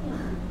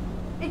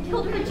 It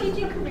killed her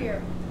teaching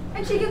career,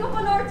 and she gave up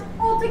on art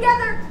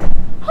altogether.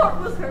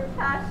 Art was her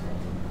passion.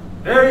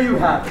 There you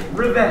have it,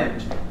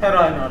 revenge. Had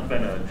I not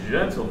been a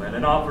gentleman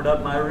and offered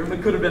up my room,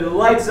 it could have been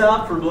lights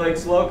out for Blake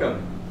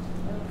Slocum.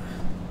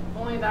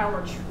 Only that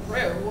were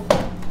true.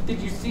 Did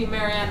you see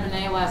Marianne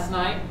Monet last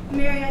night?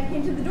 Marianne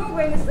came to the door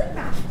wearing a sleep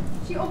mask.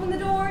 She opened the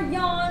door,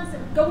 yawned,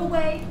 said, "Go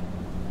away,"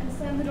 and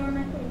slammed the door in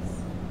my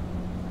face.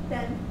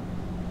 Then,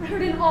 I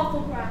heard an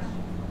awful crash,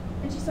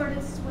 and she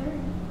started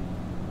swearing.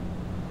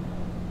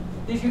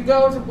 Did you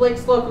go to Blake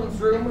Slocum's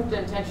room with the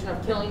intention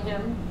of killing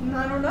him?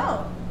 I don't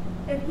know.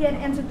 If he had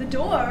answered the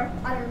door,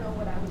 I don't know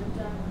what I would have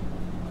done.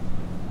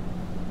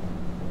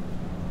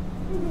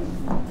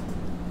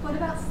 What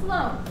about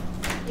Sloane?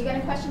 You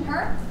gonna question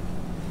her?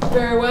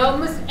 Very well,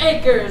 Miss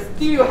Akers,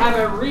 do you have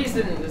a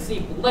reason to see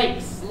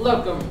Blake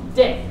Slocum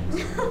dead?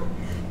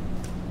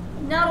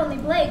 Not only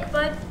Blake,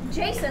 but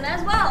Jason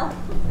as well.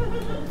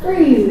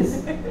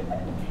 Freeze.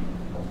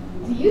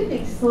 Do you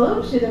think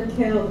Sloane should have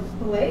killed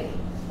Blake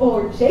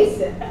or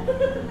Jason?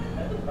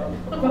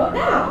 Vote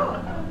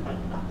now.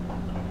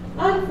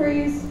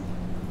 Unfreeze.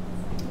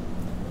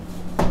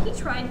 He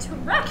tried to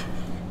wreck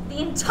the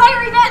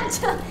entire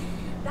event.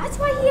 That's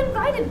why he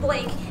invited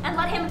Blake and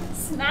let him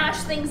smash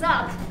things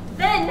up.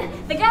 Then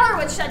the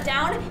gallery would shut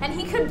down and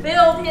he could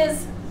build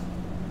his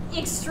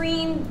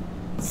extreme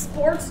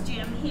sports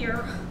gym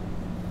here.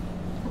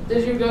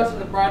 Did you go to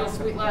the bridal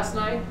suite last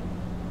night?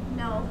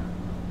 No,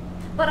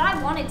 but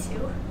I wanted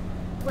to.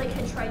 Blake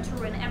had tried to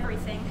ruin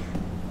everything.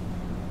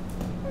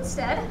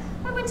 Instead,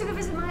 I went to go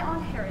visit my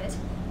Aunt Harriet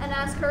and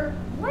ask her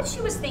what she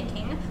was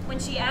thinking when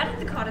she added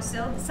the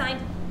codicil and signed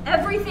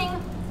everything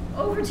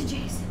over to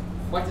Jason.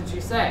 What did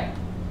she say?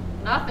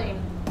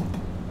 Nothing.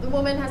 The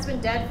woman has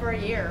been dead for a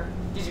year.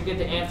 Did you get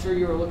the answer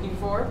you were looking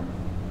for?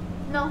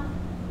 No.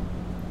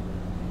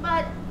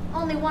 But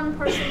only one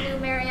person knew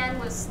Marianne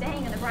was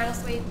staying in the bridal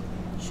suite.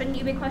 Shouldn't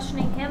you be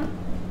questioning him?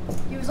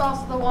 He was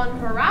also the one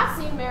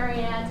harassing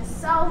Marianne to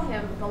sell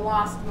him the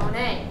lost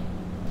Monet.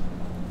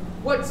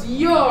 What's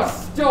your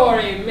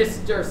story,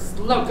 Mr.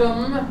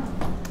 Slocum?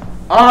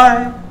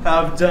 I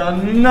have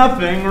done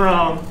nothing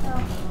wrong.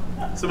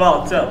 So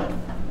I'll tell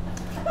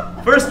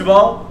you. First of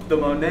all, the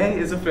Monet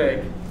is a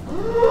fake.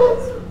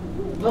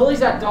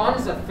 Lilies at Dawn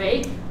is a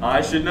fake?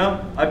 I should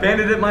know. I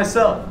painted it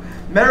myself.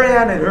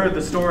 Marianne had heard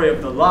the story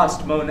of the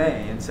lost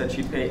Monet and said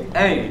she'd pay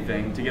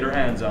anything to get her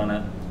hands on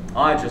it.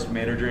 I just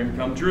made her dream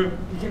come true.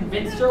 You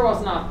convinced her it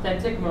was an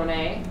authentic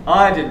Monet?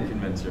 I didn't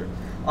convince her.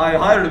 I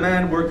hired a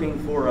man working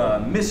for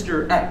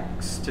Mr.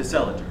 X to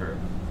sell it to her.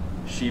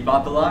 She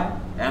bought the lie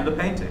and the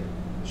painting.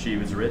 She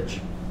was rich.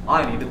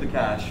 I needed the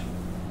cash.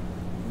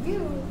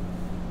 You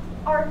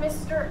are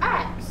Mr.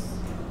 X.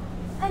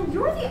 And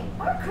you're the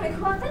art critic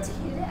who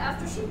authenticated it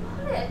after she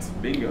bought it.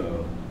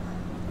 Bingo.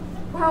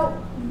 Well,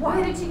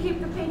 why did she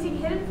keep the painting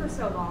hidden for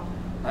so long?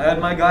 I had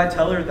my guy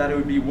tell her that it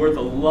would be worth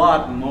a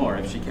lot more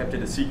if she kept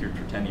it a secret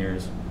for 10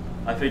 years.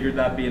 I figured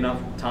that'd be enough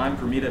time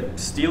for me to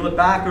steal it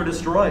back or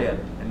destroy it,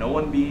 and no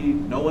one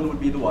would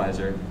be the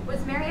wiser.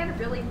 Was Marianne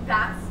really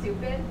that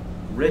stupid?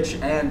 Rich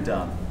and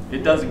dumb.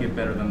 It doesn't get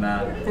better than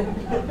that.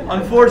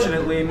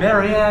 Unfortunately,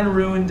 Marianne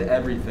ruined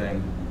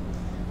everything.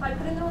 By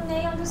putting the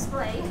Monet on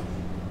display,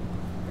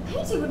 the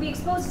painting would be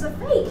exposed as a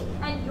fake,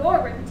 and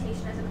your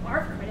reputation as an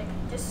art critic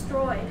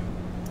destroyed.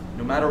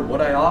 No matter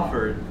what I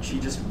offered, she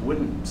just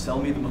wouldn't sell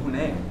me the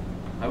Monet.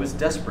 I was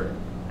desperate.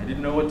 I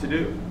didn't know what to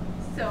do.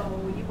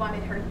 So you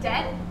wanted her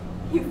dead?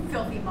 You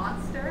filthy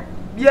monster?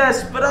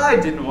 Yes, but I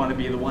didn't want to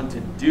be the one to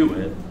do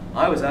it.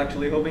 I was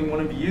actually hoping one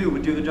of you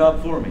would do the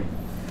job for me.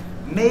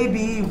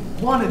 Maybe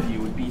one of you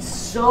would be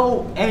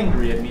so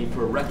angry at me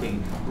for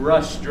wrecking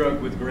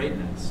Brushstroke with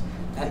Greatness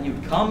that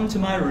you'd come to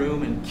my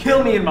room and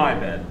kill me in my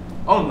bed.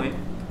 Only,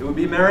 it would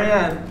be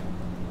Marianne.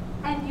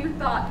 And you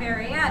thought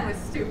Marianne was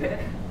stupid.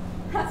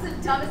 That's the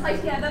dumbest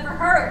idea I've ever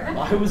heard.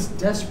 I was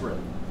desperate.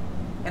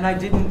 And I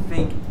didn't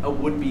think a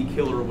would-be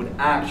killer would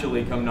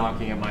actually come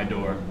knocking at my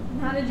door.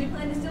 How did you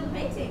plan to steal the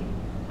painting?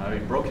 I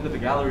broke into the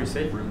gallery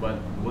safe room, but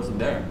it wasn't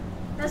there.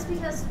 That's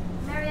because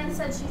Marianne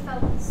said she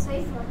felt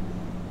safer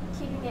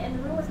keeping it in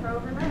the room with her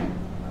overnight.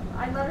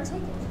 I let her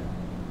take it.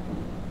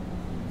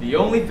 The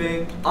only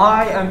thing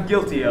I am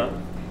guilty of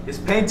is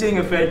painting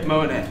a fake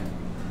Monet.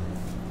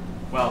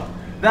 Well,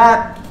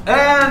 that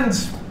and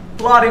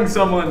plotting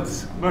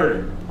someone's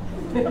murder.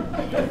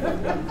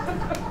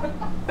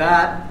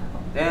 That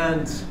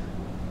and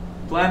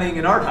planning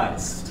an art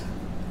heist.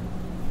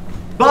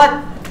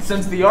 But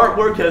since the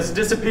artwork has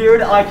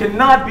disappeared, I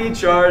cannot be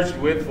charged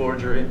with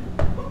forgery.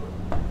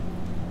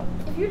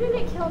 If you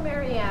didn't kill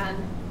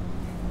Marianne,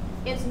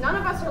 it's none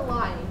of us are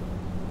lying.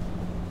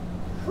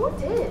 Who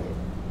did?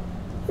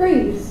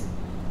 Freeze.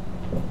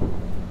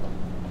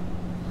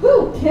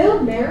 Who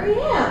killed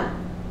Marianne?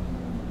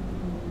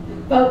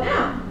 Vote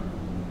now.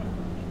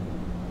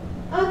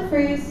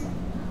 Unfreeze.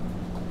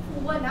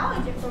 What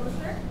knowledge,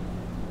 Professor?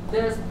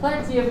 There's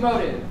plenty of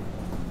motive.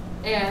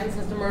 And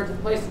since the murder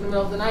took place in the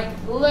middle of the night,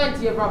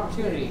 plenty of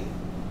opportunity.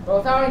 But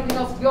without anything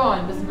else to go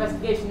on, this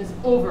investigation is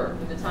over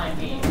for the time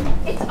being.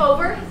 It's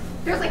over?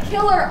 There's a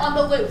killer on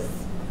the loose.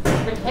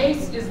 The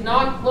case is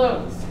not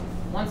closed.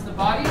 Once the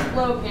body is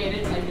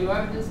located and new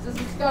evidence is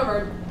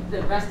discovered, the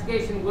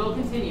investigation will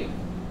continue.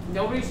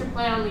 Nobody should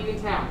plan on leaving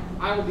town.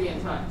 I will be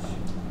in touch.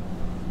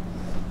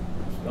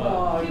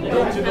 Oh,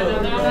 No, that's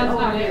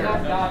not it.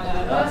 That's not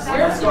it.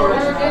 Where's the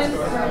Americans?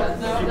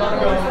 You want to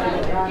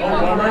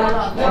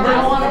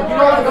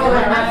go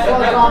there, Matt?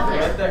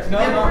 No.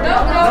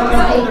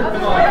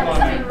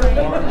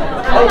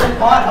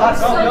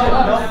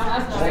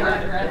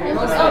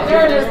 Oh,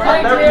 there it is.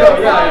 Thank you.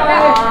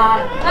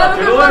 Have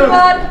a good one,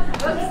 bud.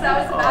 Oops, that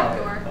was the back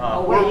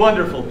door. We're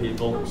wonderful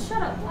people. Oh, shut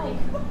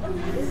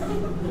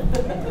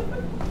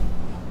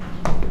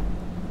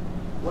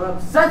What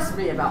upsets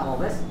me about all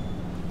this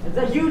is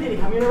that you didn't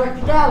come here to wreck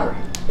the gallery.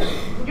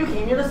 You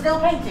came here to sell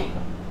painting.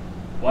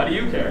 Why do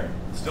you care?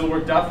 It still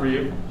worked out for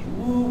you.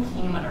 You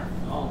came under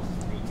false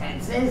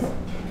pretenses.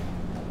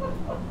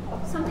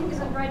 Something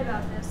isn't right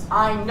about this.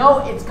 I know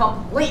it's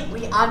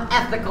completely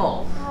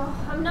unethical.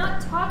 Oh, I'm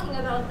not talking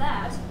about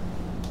that.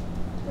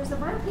 There's a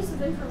vital piece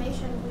of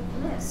information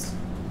we've missed.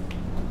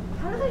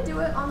 How do they do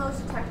it on those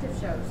detective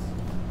shows?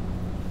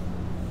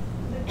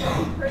 The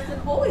guilty person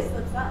always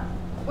slips up.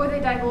 Or they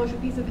divulge a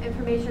piece of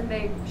information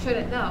they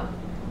shouldn't know.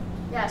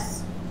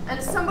 Yes. And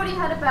if somebody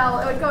had a bell,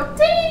 it would go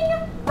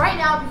ding right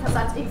now because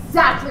that's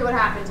exactly what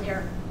happened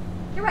here.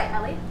 You're right,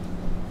 Ellie.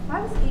 Why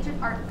was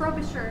Agent Art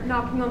Frobisher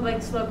Knocking on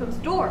Blake Slocum's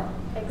door.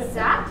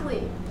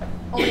 Exactly.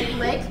 Only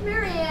Blake,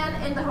 Marianne,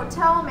 and the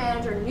hotel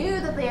manager knew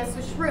that they had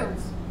switched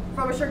rooms.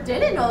 Frobisher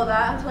didn't know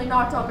that until he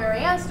knocked on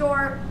Marianne's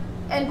door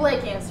and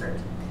Blake answered.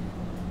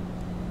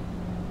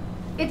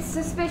 It's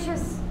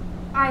suspicious,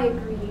 I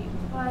agree,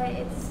 but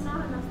it's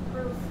not enough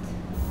proof.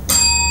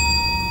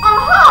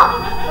 Aha!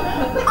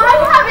 I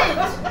have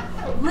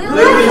it!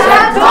 Lily's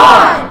at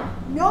dawn!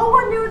 No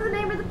one knew the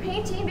name of the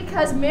painting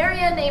because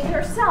Marianne named it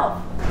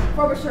herself.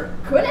 Frobisher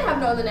couldn't have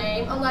known the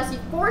name unless he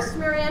forced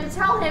Marianne to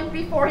tell him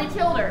before he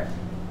killed her.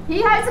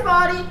 He hides the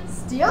body,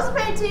 steals the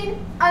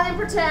painting, and then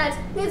pretends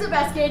he's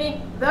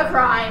investigating the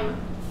crime.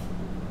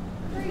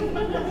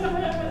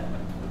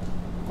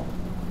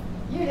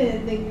 You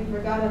didn't think we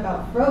forgot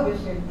about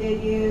Frobisher,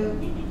 did you?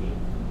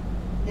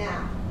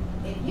 Now,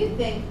 if you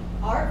think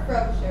Art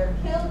Frobisher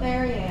killed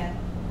Marianne,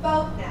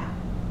 vote now.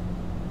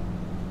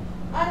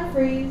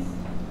 Unfreeze.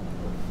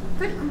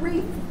 Good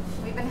grief.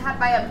 We've been had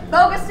by a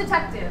bogus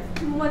detective.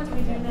 What do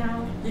we do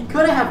now? He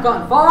couldn't have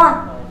gone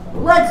far.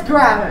 Let's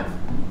grab him.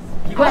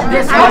 You got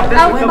this one. This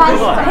one. Come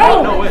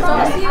on. No, wait.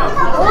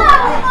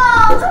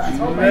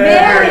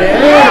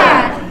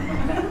 Marianne!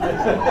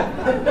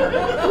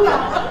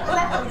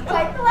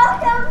 Quite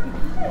welcome.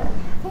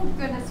 Thank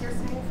goodness you're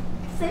safe.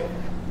 Safe?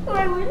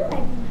 Why wouldn't I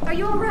be? Are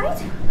you alright?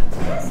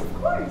 Yes, of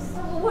course.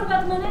 What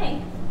about the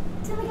Monet?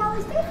 It's in the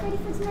gallery's booth ready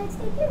for tonight's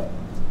debut.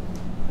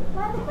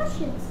 Why the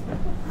questions?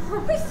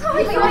 We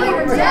thought We thought you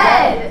were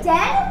dead.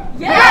 Dead?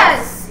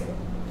 Yes!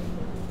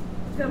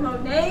 The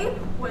Monet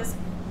was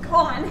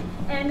gone,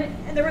 and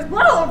there was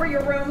blood all over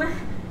your room.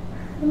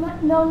 The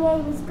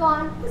Monet was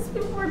gone. These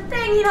people were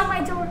banging on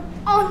my door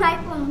all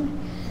night long.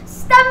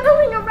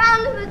 Stumbling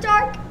around in the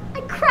dark,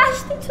 I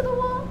crashed into the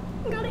wall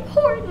and got a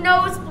horrid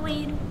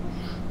nosebleed.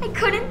 I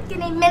couldn't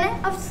get a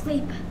minute of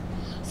sleep.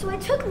 So I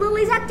took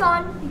Lily's at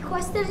dawn,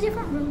 requested a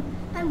different room,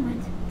 and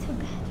went to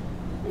bed.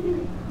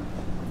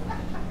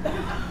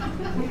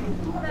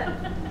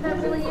 That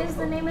really is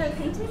the name of the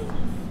painting?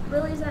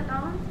 Lily's at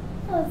Dawn?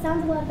 Oh, it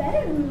sounds a lot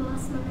better than the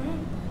Lost Monet.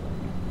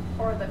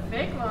 Or the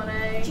fake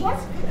Monet. What?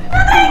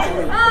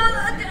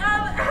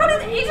 How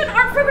did Agent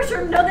Art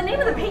Frobisher know the name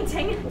of the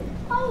painting?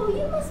 Oh,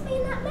 you must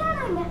mean that man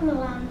I met in the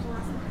lounge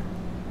last night.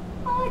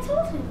 Oh, I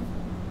told him.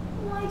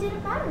 Why did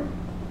it matter?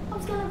 I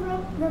was going to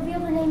reveal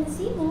the name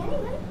this evening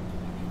anyway.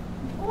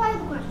 Oh, I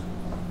have a question.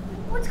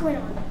 What's going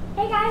on?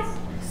 Hey, guys.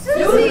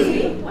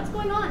 Susie! What's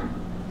going on?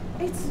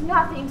 It's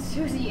nothing,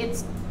 Susie.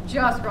 It's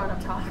just grown-up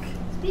talk.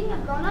 Speaking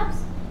of grown-ups,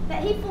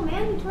 that hateful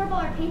man who tore up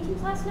all our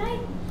paintings last night,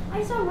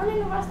 I saw him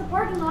running across the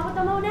parking lot with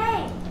the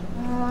Monet.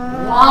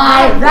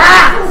 Why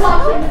that?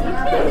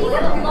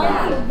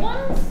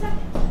 One second.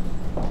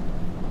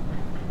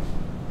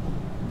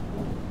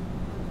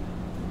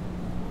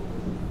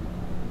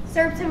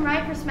 Served him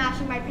right for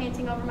smashing my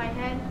painting over my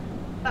head.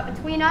 But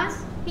between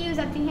us, he was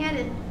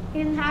empty-handed. He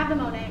didn't have the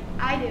Monet.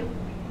 I do.